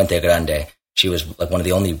prison, Puente Grande. She was like one of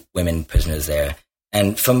the only women prisoners there.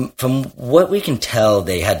 And from what we can tell,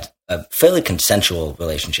 they had a fairly consensual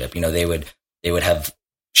relationship. They would have,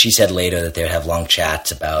 she said later that they would have long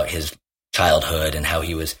chats about his childhood and how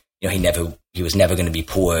he was, he was never going to be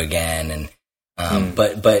poor again. And,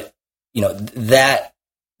 but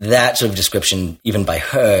that sort of description, even by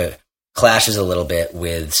her, clashes a little bit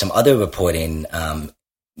with some other reporting,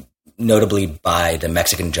 notably by the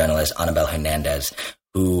Mexican journalist Anabel Hernandez,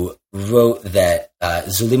 who wrote that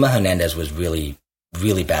Zulima Hernandez was really,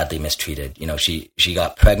 really badly mistreated. She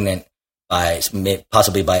got pregnant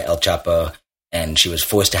possibly by El Chapo, and she was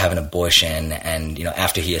forced to have an abortion. And,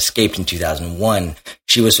 after he escaped in 2001,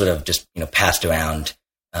 she was sort of just, passed around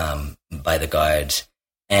by the guards.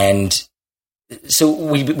 And so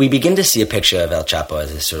we begin to see a picture of El Chapo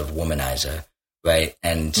as this sort of womanizer, right?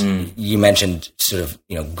 And you mentioned sort of,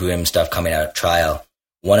 grim stuff coming out at trial.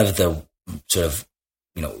 One of the sort of,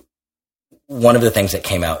 one of the things that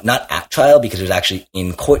came out, not at trial, because it was actually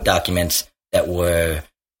in court documents that were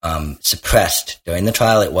suppressed during the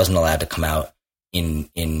trial. It wasn't allowed to come out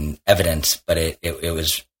in evidence, but it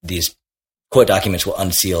was, these court documents were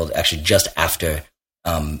unsealed actually just after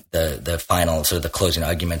the final sort of the closing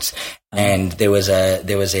arguments. And there was a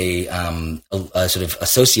sort of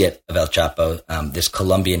associate of El Chapo, this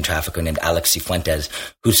Colombian trafficker named Alex Cifuentes,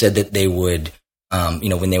 who said that they would,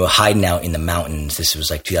 when they were hiding out in the mountains, this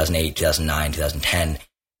was like 2008, 2009, 2010,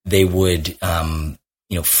 they would,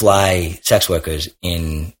 fly sex workers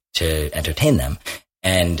in to entertain them.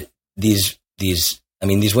 And these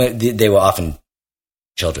were, they were often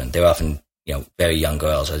children. They were often, very young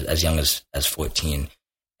girls, as young as 14.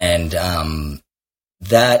 And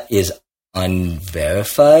that is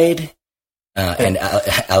unverified, and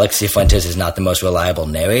Alex Cifuentes is not the most reliable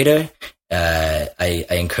narrator. I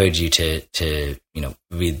encourage you to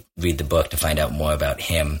read the book to find out more about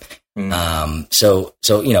him. So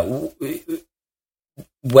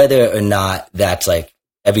whether or not that's like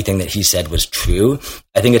everything that he said was true,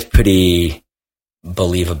 I think it's pretty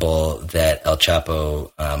believable that El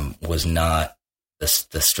Chapo was not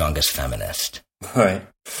the strongest feminist. Right.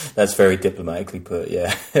 That's very diplomatically put,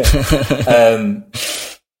 yeah.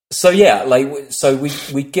 So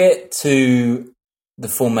we get to the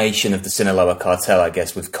formation of the Sinaloa cartel, I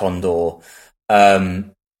guess, with Condor.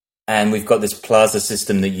 And we've got this plaza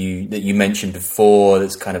system that you mentioned before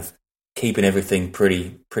that's kind of keeping everything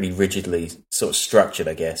pretty rigidly sort of structured,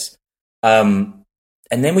 I guess. And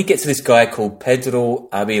then we get to this guy called Pedro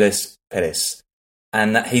Aviles Perez,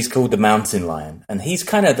 and he's called the Mountain Lion, and he's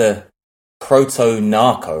kind of the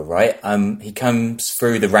proto-narco, right? He comes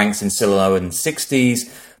through the ranks in Sinaloa in the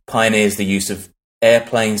 60s, pioneers the use of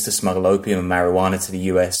airplanes to smuggle opium and marijuana to the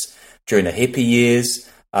US during the hippie years.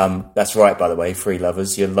 That's right, by the way, free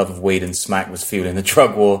lovers. Your love of weed and smack was fueling the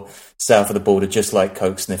drug war south of the border, just like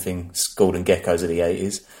coke-sniffing golden geckos of the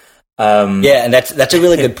 80s. And that's a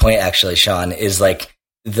really good point, actually, Sean, is like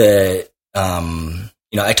I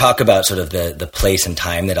talk about sort of the place and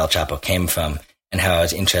time that El Chapo came from and how I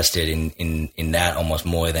was interested in that almost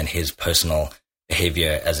more than his personal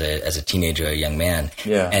behavior as a teenager or a young man.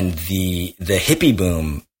 Yeah. And the hippie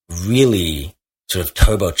boom really sort of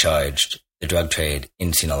turbocharged the drug trade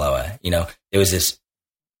in Sinaloa. There was this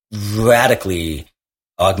radically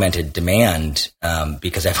augmented demand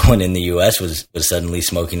because everyone in the U.S. was suddenly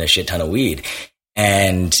smoking a shit ton of weed,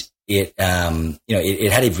 and it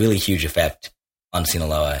had a really huge effect on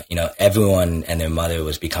Sinaloa. Everyone and their mother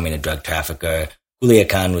was becoming a drug trafficker.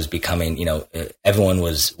 Culiacan was becoming, everyone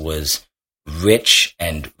was rich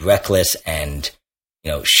and reckless and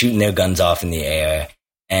shooting their guns off in the air,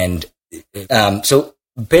 and so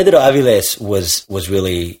Pedro Aviles was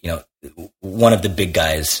really, one of the big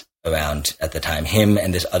guys around at the time. Him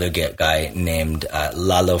and this other guy named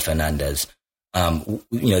Lalo Fernandez.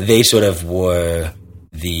 They sort of were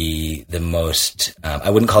the most. I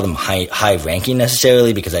wouldn't call them high ranking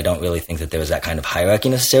necessarily, because I don't really think that there was that kind of hierarchy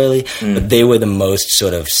necessarily. But they were the most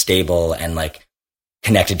sort of stable and like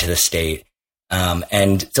connected to the state.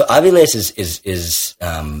 And so Aviles is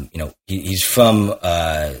he's from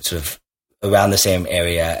sort of around the same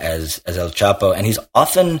area as El Chapo, and he's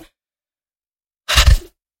often,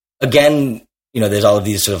 again, there's all of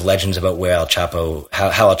these sort of legends about where how El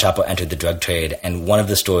Chapo entered the drug trade, and one of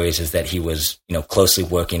the stories is that he was, closely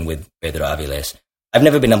working with Pedro Aviles. I've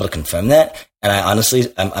never been able to confirm that, and I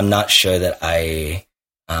honestly, I'm not sure that I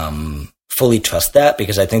fully trust that,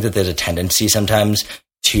 because I think that there's a tendency sometimes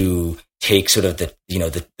to take sort of the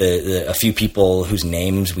a few people whose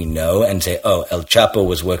names we know and say, oh, El Chapo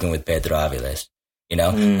was working with Pedro Aviles.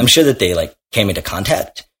 I'm sure that they like came into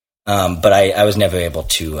contact, but I was never able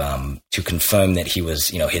to confirm that he was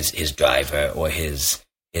his driver or his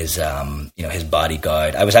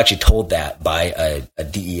bodyguard. I was actually told that by a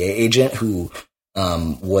DEA agent who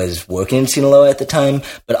was working in Sinaloa at the time.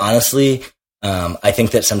 But honestly, I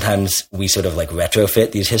think that sometimes we sort of like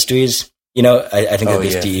retrofit these histories. I think that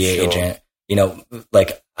this DEA agent,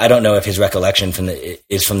 like, I don't know if his recollection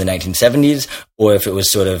is from the 1970s or if it was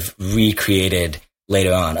sort of recreated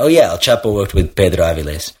later on. Oh yeah, El Chapo worked with Pedro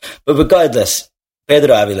Aviles. But regardless,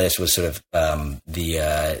 Pedro Aviles was sort of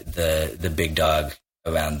the big dog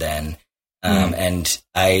around then. And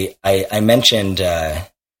I mentioned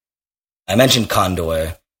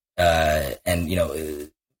Condor, and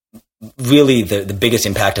really the biggest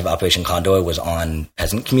impact of Operation Condor was on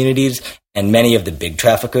peasant communities, and many of the big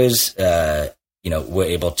traffickers were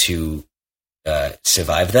able to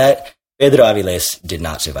survive that. Pedro Aviles did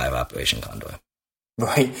not survive Operation Condor.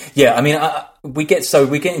 Right. Yeah. I mean, we get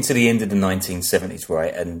into the end of the 1970s,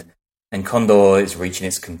 right? And Condor is reaching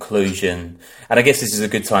its conclusion. And I guess this is a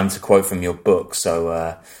good time to quote from your book.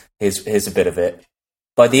 So here's a bit of it.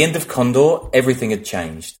 By the end of Condor, everything had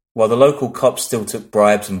changed. While the local cops still took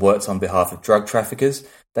bribes and worked on behalf of drug traffickers,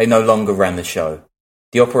 they no longer ran the show.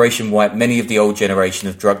 The operation wiped many of the old generation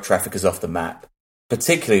of drug traffickers off the map,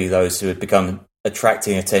 particularly those who had begun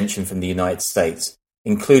attracting attention from the United States,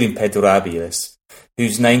 including Pedro Aviles,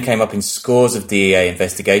 whose name came up in scores of DEA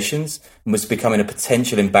investigations and was becoming a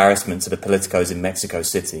potential embarrassment to the politicos in Mexico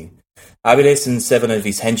City. Aviles and 7 of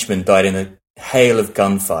his henchmen died in a hail of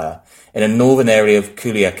gunfire in a northern area of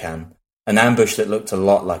Culiacan, an ambush that looked a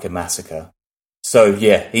lot like a massacre. So,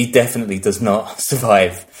 yeah, he definitely does not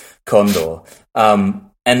survive Condor.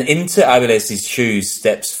 And into Aviles' shoes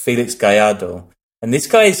steps Felix Gallardo, and this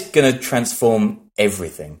guy is going to transform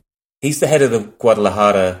everything. He's the head of the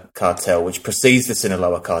Guadalajara cartel, which precedes the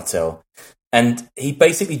Sinaloa cartel. And he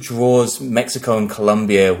basically draws Mexico and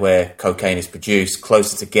Colombia, where cocaine is produced,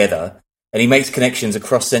 closer together. And he makes connections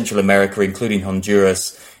across Central America, including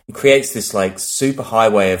Honduras, and creates this like super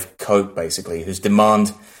highway of coke, basically, whose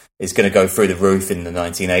demand is going to go through the roof in the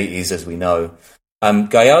 1980s, as we know.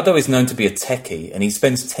 Gallardo is known to be a techie, and he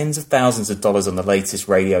spends tens of thousands of dollars on the latest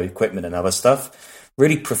radio equipment and other stuff,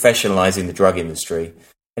 really professionalizing the drug industry.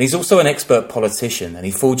 And he's also an expert politician, and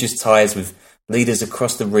he forges ties with leaders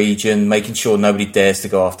across the region, making sure nobody dares to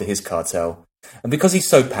go after his cartel. And because he's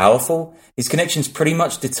so powerful, his connections pretty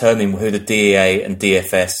much determine who the DEA and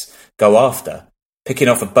DFS go after, picking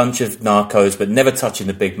off a bunch of narcos but never touching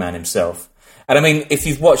the big man himself. And I mean, if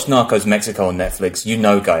you've watched Narcos Mexico on Netflix, you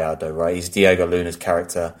know Gallardo, right? He's Diego Luna's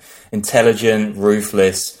character. Intelligent,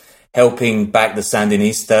 ruthless, helping back the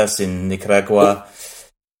Sandinistas in Nicaragua.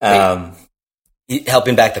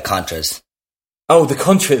 Helping back the Contras. Oh, the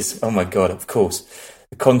Contras. Oh, my God, of course.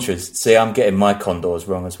 The Contras. See, I'm getting my condors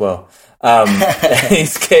wrong as well. So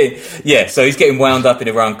he's getting wound up in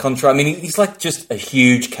Iran-Contra. I mean, he's like just a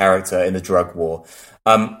huge character in the drug war.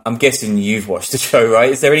 I'm guessing you've watched the show,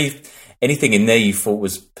 right? Is there anything in there you thought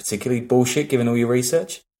was particularly bullshit, given all your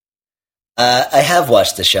research? I have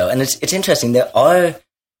watched the show, and it's interesting. There are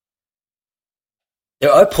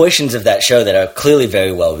portions of that show that are clearly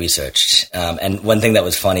very well researched. And one thing that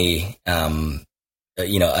was funny, by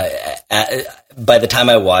the time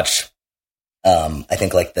I watched, I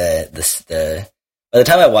think like by the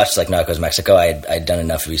time I watched like Narcos Mexico, I'd done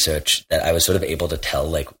enough research that I was sort of able to tell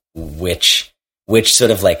like which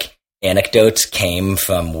sort of like anecdotes came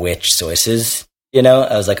from which sources. I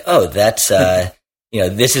was like, oh, that's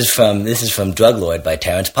this is from Drug Lord by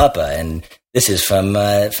Terrence Papa, and this is from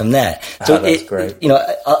that. So that's great.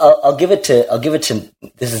 I'll give it to.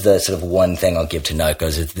 This is the sort of one thing I'll give to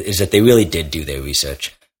Narcos is that they really did do their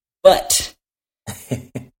research, but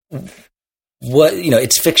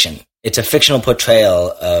it's fiction. It's a fictional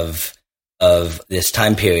portrayal of this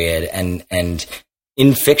time period, and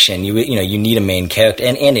in fiction, you need a main character,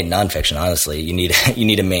 and in nonfiction, honestly, you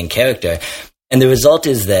need a main character, and the result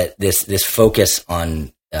is that this focus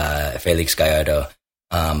on Felix Gallardo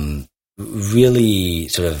really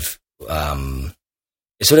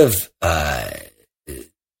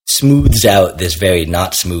smooths out this very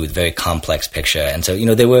not smooth, very complex picture. And so,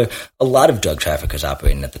 there were a lot of drug traffickers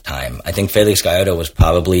operating at the time. I think Felix Gallardo was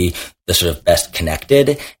probably the sort of best connected,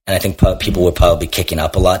 and I think people were probably kicking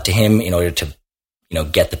up a lot to him in order to,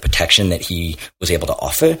 get the protection that he was able to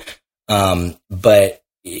offer. But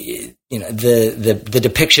the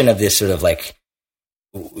depiction of this sort of like,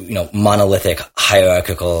 monolithic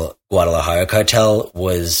hierarchical Guadalajara cartel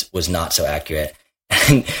was not so accurate.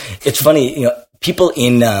 And it's funny, people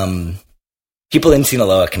in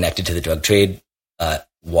Sinaloa connected to the drug trade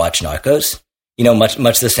watch Narcos.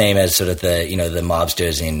 Much the same as sort of the the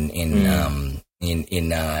mobsters in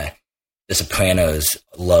The Sopranos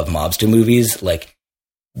love mobster movies. Like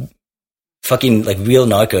fucking like real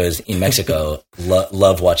narcos in Mexico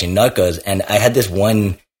love watching Narcos. And I had this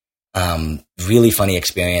one really funny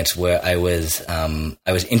experience where I was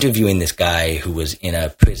interviewing this guy who was in a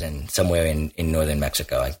prison somewhere in northern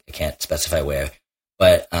Mexico. I can't specify where,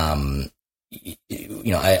 but I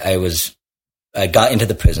got into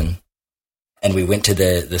the prison, and we went to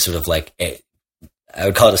the sort of like I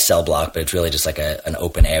would call it a cell block, but it's really just like an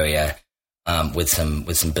open area with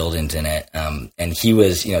some buildings in it. And he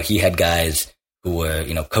was he had guys who were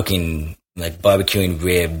cooking, like barbecuing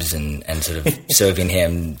ribs and sort of serving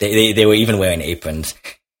him. They were even wearing aprons.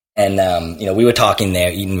 And, we were talking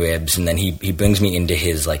there, eating ribs. And then he brings me into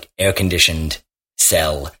his like air conditioned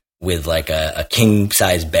cell with like a king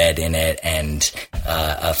size bed in it and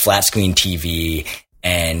a flat screen TV.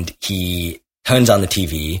 And he turns on the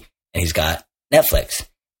TV and he's got Netflix,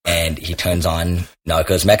 and he turns on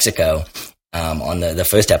Narcos Mexico, on the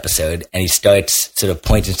first episode. And he starts sort of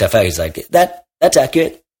pointing stuff out. He's like, that's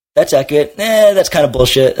accurate. That's accurate. That's kind of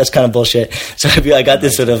bullshit. That's kind of bullshit. So I got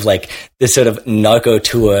this sort of narco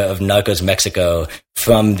tour of Narcos Mexico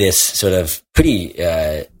from this sort of pretty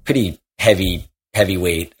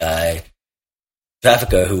heavyweight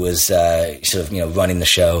trafficker who was sort of running the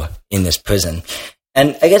show in this prison.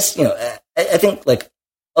 And I guess I think like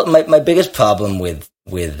my biggest problem with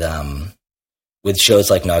shows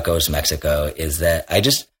like Narcos Mexico is that I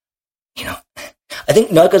just I think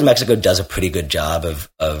Narcos Mexico does a pretty good job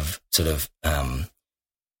of sort of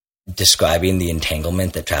describing the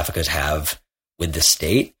entanglement that traffickers have with the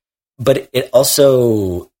state, but it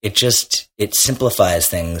also it simplifies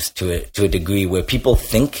things to a degree where people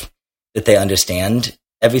think that they understand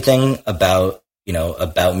everything about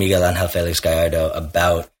about Miguel Angel Felix Gallardo,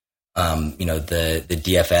 about, the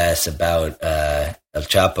DFS, about El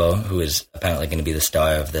Chapo, who is apparently going to be the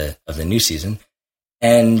star of the new season.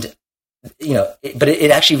 And, but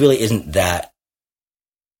it actually really isn't that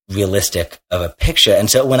realistic of a picture. And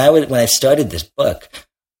so when I started this book,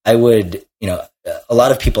 I would, a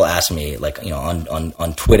lot of people ask me, like,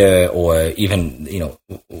 on Twitter, or even,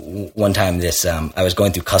 one time I was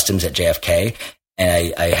going through customs at JFK,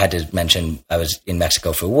 and I had to mention I was in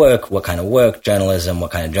Mexico for work. What kind of work? Journalism.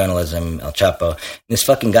 What kind of journalism? El Chapo. And this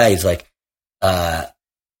fucking guy, he's like, hey,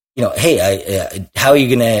 how are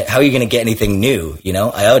you gonna get anything new?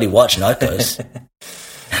 I already watched Narcos.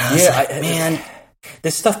 Man.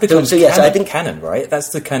 This stuff becomes so I think canon, right? That's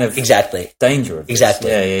the kind of exactly danger of this. Exactly.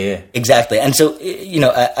 Yeah. Exactly. And so,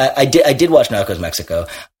 I did watch Narcos Mexico.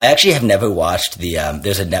 I actually have never watched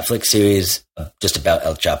there's a Netflix series just about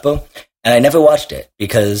El Chapo, and I never watched it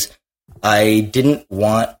because I didn't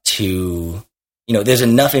want to, there's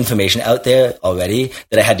enough information out there already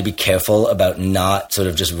that I had to be careful about not sort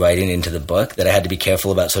of just writing into the book, that I had to be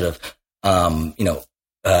careful about sort of,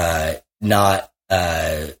 not,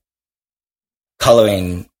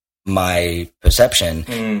 coloring my perception.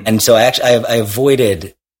 And so I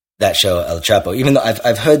avoided that show El Chapo, even though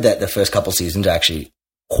I've heard that the first couple seasons are actually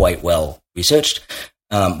quite well researched.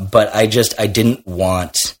 But I didn't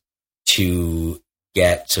want to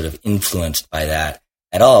get sort of influenced by that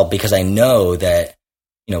at all, because I know that,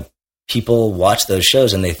 people watch those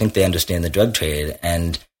shows and they think they understand the drug trade,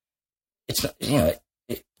 and it's not,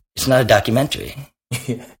 it's not a documentary.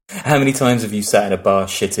 How many times have you sat in a bar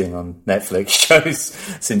shitting on Netflix shows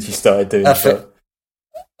since you started doing a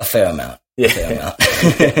fair amount. Yeah.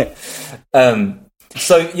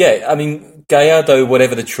 So yeah, I mean, Gallardo,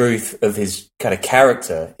 whatever the truth of his kind of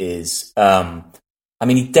character is,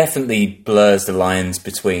 he definitely blurs the lines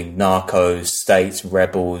between narcos, states,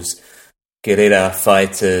 rebels, guerrilla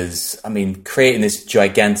fighters. Creating this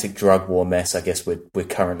gigantic drug war mess, I guess we're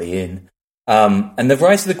currently in. And the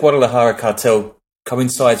rise of the Guadalajara cartel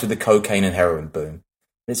coincides with the cocaine and heroin boom.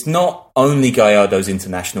 It's not only Gallardo's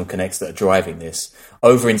international connects that are driving this.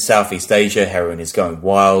 Over in Southeast Asia, heroin is going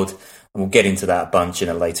wild, and we'll get into that a bunch in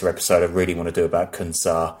a later episode. I really want to do about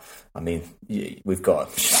Kunsar. We've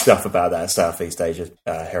got stuff about that Southeast Asia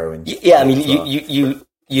heroin. Yeah,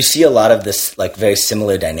 you see a lot of this, like, very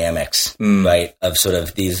similar dynamics, right? Of sort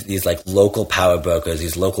of these like local power brokers,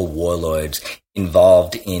 these local warlords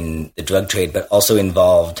involved in the drug trade, but also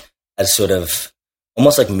involved as sort of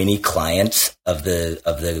almost like mini clients of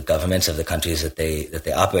the governments of the countries that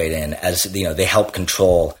they operate in, as they help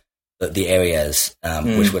control the areas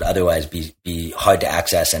which would otherwise be hard to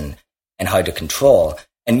access and hard to control.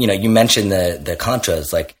 And you mentioned the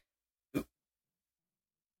Contras. Like,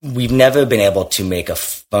 we've never been able to make a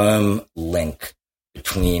firm link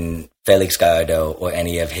between Felix Gallardo or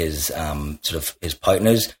any of his sort of his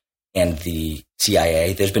partners and the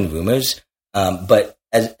CIA. There's been rumors, but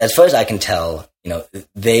as far as I can tell,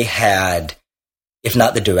 they had, if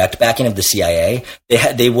not the direct backing of the CIA,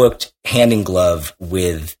 they worked hand in glove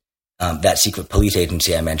with that secret police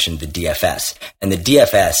agency I mentioned, the DFS. And the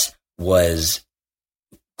DFS was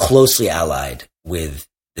closely allied with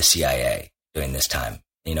the CIA during this time.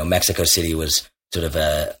 Mexico City was sort of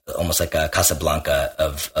almost like a Casablanca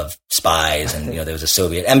of spies, and there was a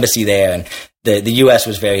Soviet embassy there, and the U.S.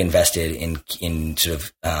 was very invested in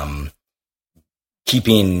sort of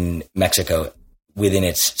keeping Mexico within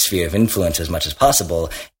its sphere of influence as much as possible.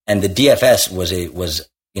 And the DFS was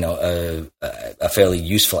a fairly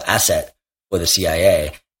useful asset for the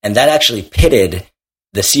CIA, and that actually pitted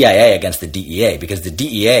the CIA against the DEA, because the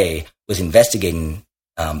DEA was investigating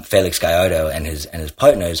Felix Gallardo and his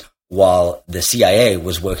partners, while the CIA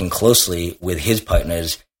was working closely with his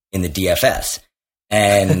partners in the DFS.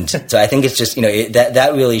 And so I think it's just,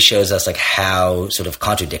 that really shows us like how sort of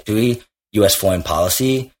contradictory U.S. foreign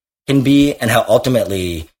policy can be, and how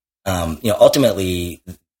ultimately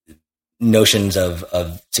notions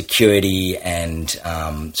of security and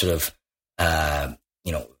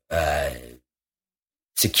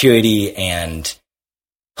security and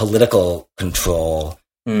political control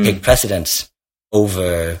take precedence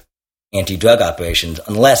over anti-drug operations,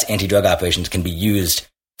 unless anti-drug operations can be used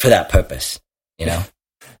for that purpose, Yeah,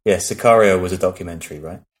 Sicario was a documentary,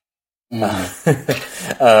 right?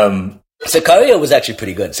 Sicario was actually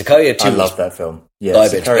pretty good. Sicario 2 I love that film. Yeah,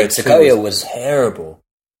 garbage. Sicario was terrible.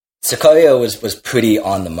 Sicario was pretty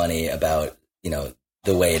on the money about, the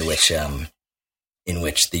way in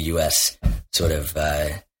which the U.S. sort of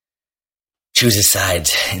chooses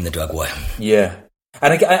sides in the drug war. Yeah.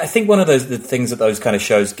 And I think one of the things that those kind of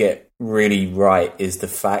shows get really right is the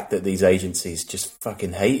fact that these agencies just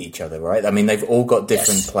fucking hate each other, right? I mean, they've all got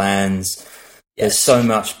different plans. There's so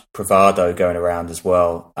much bravado going around as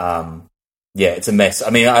well. It's a mess. I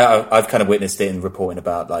mean, I've kind of witnessed it in reporting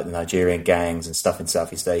about like the Nigerian gangs and stuff in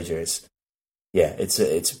Southeast Asia. It's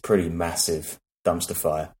a pretty massive dumpster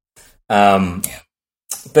fire.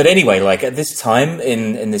 But anyway, like at this time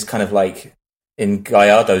in this kind of like in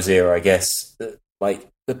Gallardo's era, I guess, like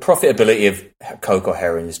the profitability of coke or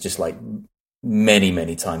heroin is just like many,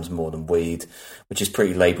 many times more than weed, which is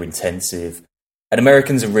pretty labor intensive. And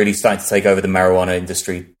Americans are really starting to take over the marijuana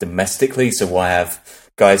industry domestically. So why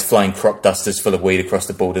have guys flying crop dusters full of weed across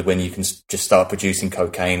the border when you can just start producing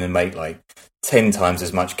cocaine and make like 10 times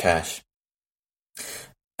as much cash?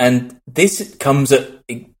 And this comes at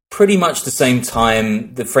pretty much the same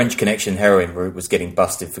time the French Connection heroin route was getting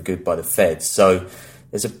busted for good by the feds. So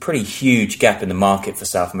there's a pretty huge gap in the market for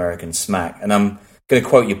South American smack. And I'm going to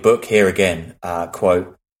quote your book here again.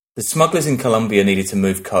 Quote, "The smugglers in Colombia needed to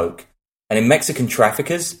move coke. And in Mexican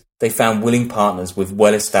traffickers, they found willing partners with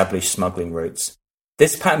well-established smuggling routes.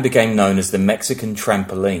 This pattern became known as the Mexican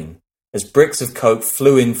trampoline, as bricks of coke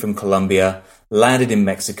flew in from Colombia, landed in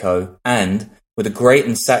Mexico, and, with a great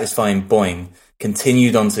and satisfying boing,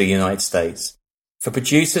 continued on to the United States. For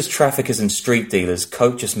producers, traffickers, and street dealers,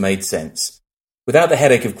 coke just made sense. Without the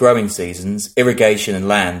headache of growing seasons, irrigation, and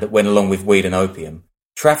land that went along with weed and opium,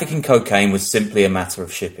 trafficking cocaine was simply a matter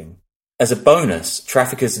of shipping. As a bonus,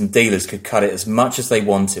 traffickers and dealers could cut it as much as they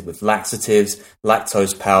wanted with laxatives,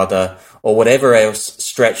 lactose powder, or whatever else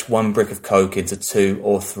stretched one brick of coke into 2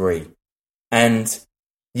 or 3. And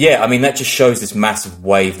yeah, I mean, that just shows this massive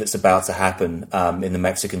wave that's about to happen in the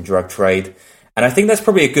Mexican drug trade. And I think that's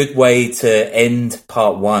probably a good way to end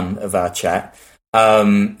part 1 of our chat.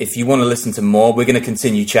 If you want to listen to more, we're going to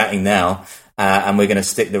continue chatting now, and we're going to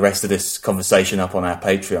stick the rest of this conversation up on our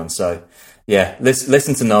Patreon. So yeah,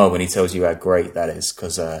 listen to Noah when he tells you how great that is,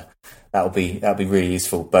 because that'll be really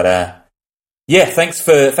useful. But yeah, thanks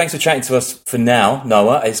for chatting to us for now,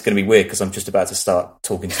 Noah. It's going to be weird because I'm just about to start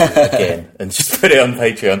talking to you again and just put it on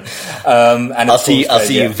Patreon. And I'll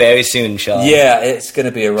see you very soon, Sean. Yeah, it's going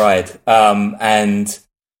to be a ride. And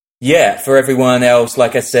yeah, for everyone else,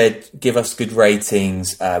 like I said, give us good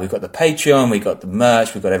ratings. We've got the Patreon, we've got the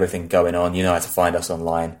merch, we've got everything going on. You know how to find us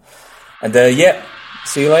online. And yeah,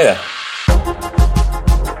 see you later.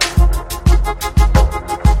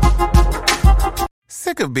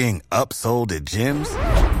 Sick of being upsold at gyms?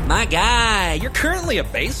 My guy, you're currently a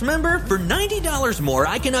base member? For $90 more,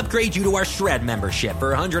 I can upgrade you to our Shred membership.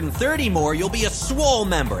 For $130 more, you'll be a Swole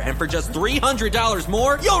member. And for just $300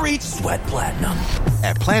 more, you'll reach Sweat Platinum.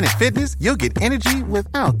 At Planet Fitness, you'll get energy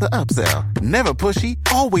without the upsell. Never pushy,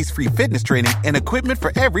 always free fitness training and equipment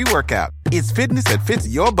for every workout. It's fitness that fits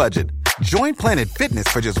your budget. Join Planet Fitness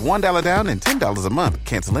for just $1 down and $10 a month.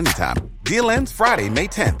 Cancel anytime. Deal ends Friday, May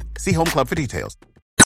 10th. See Home Club for details.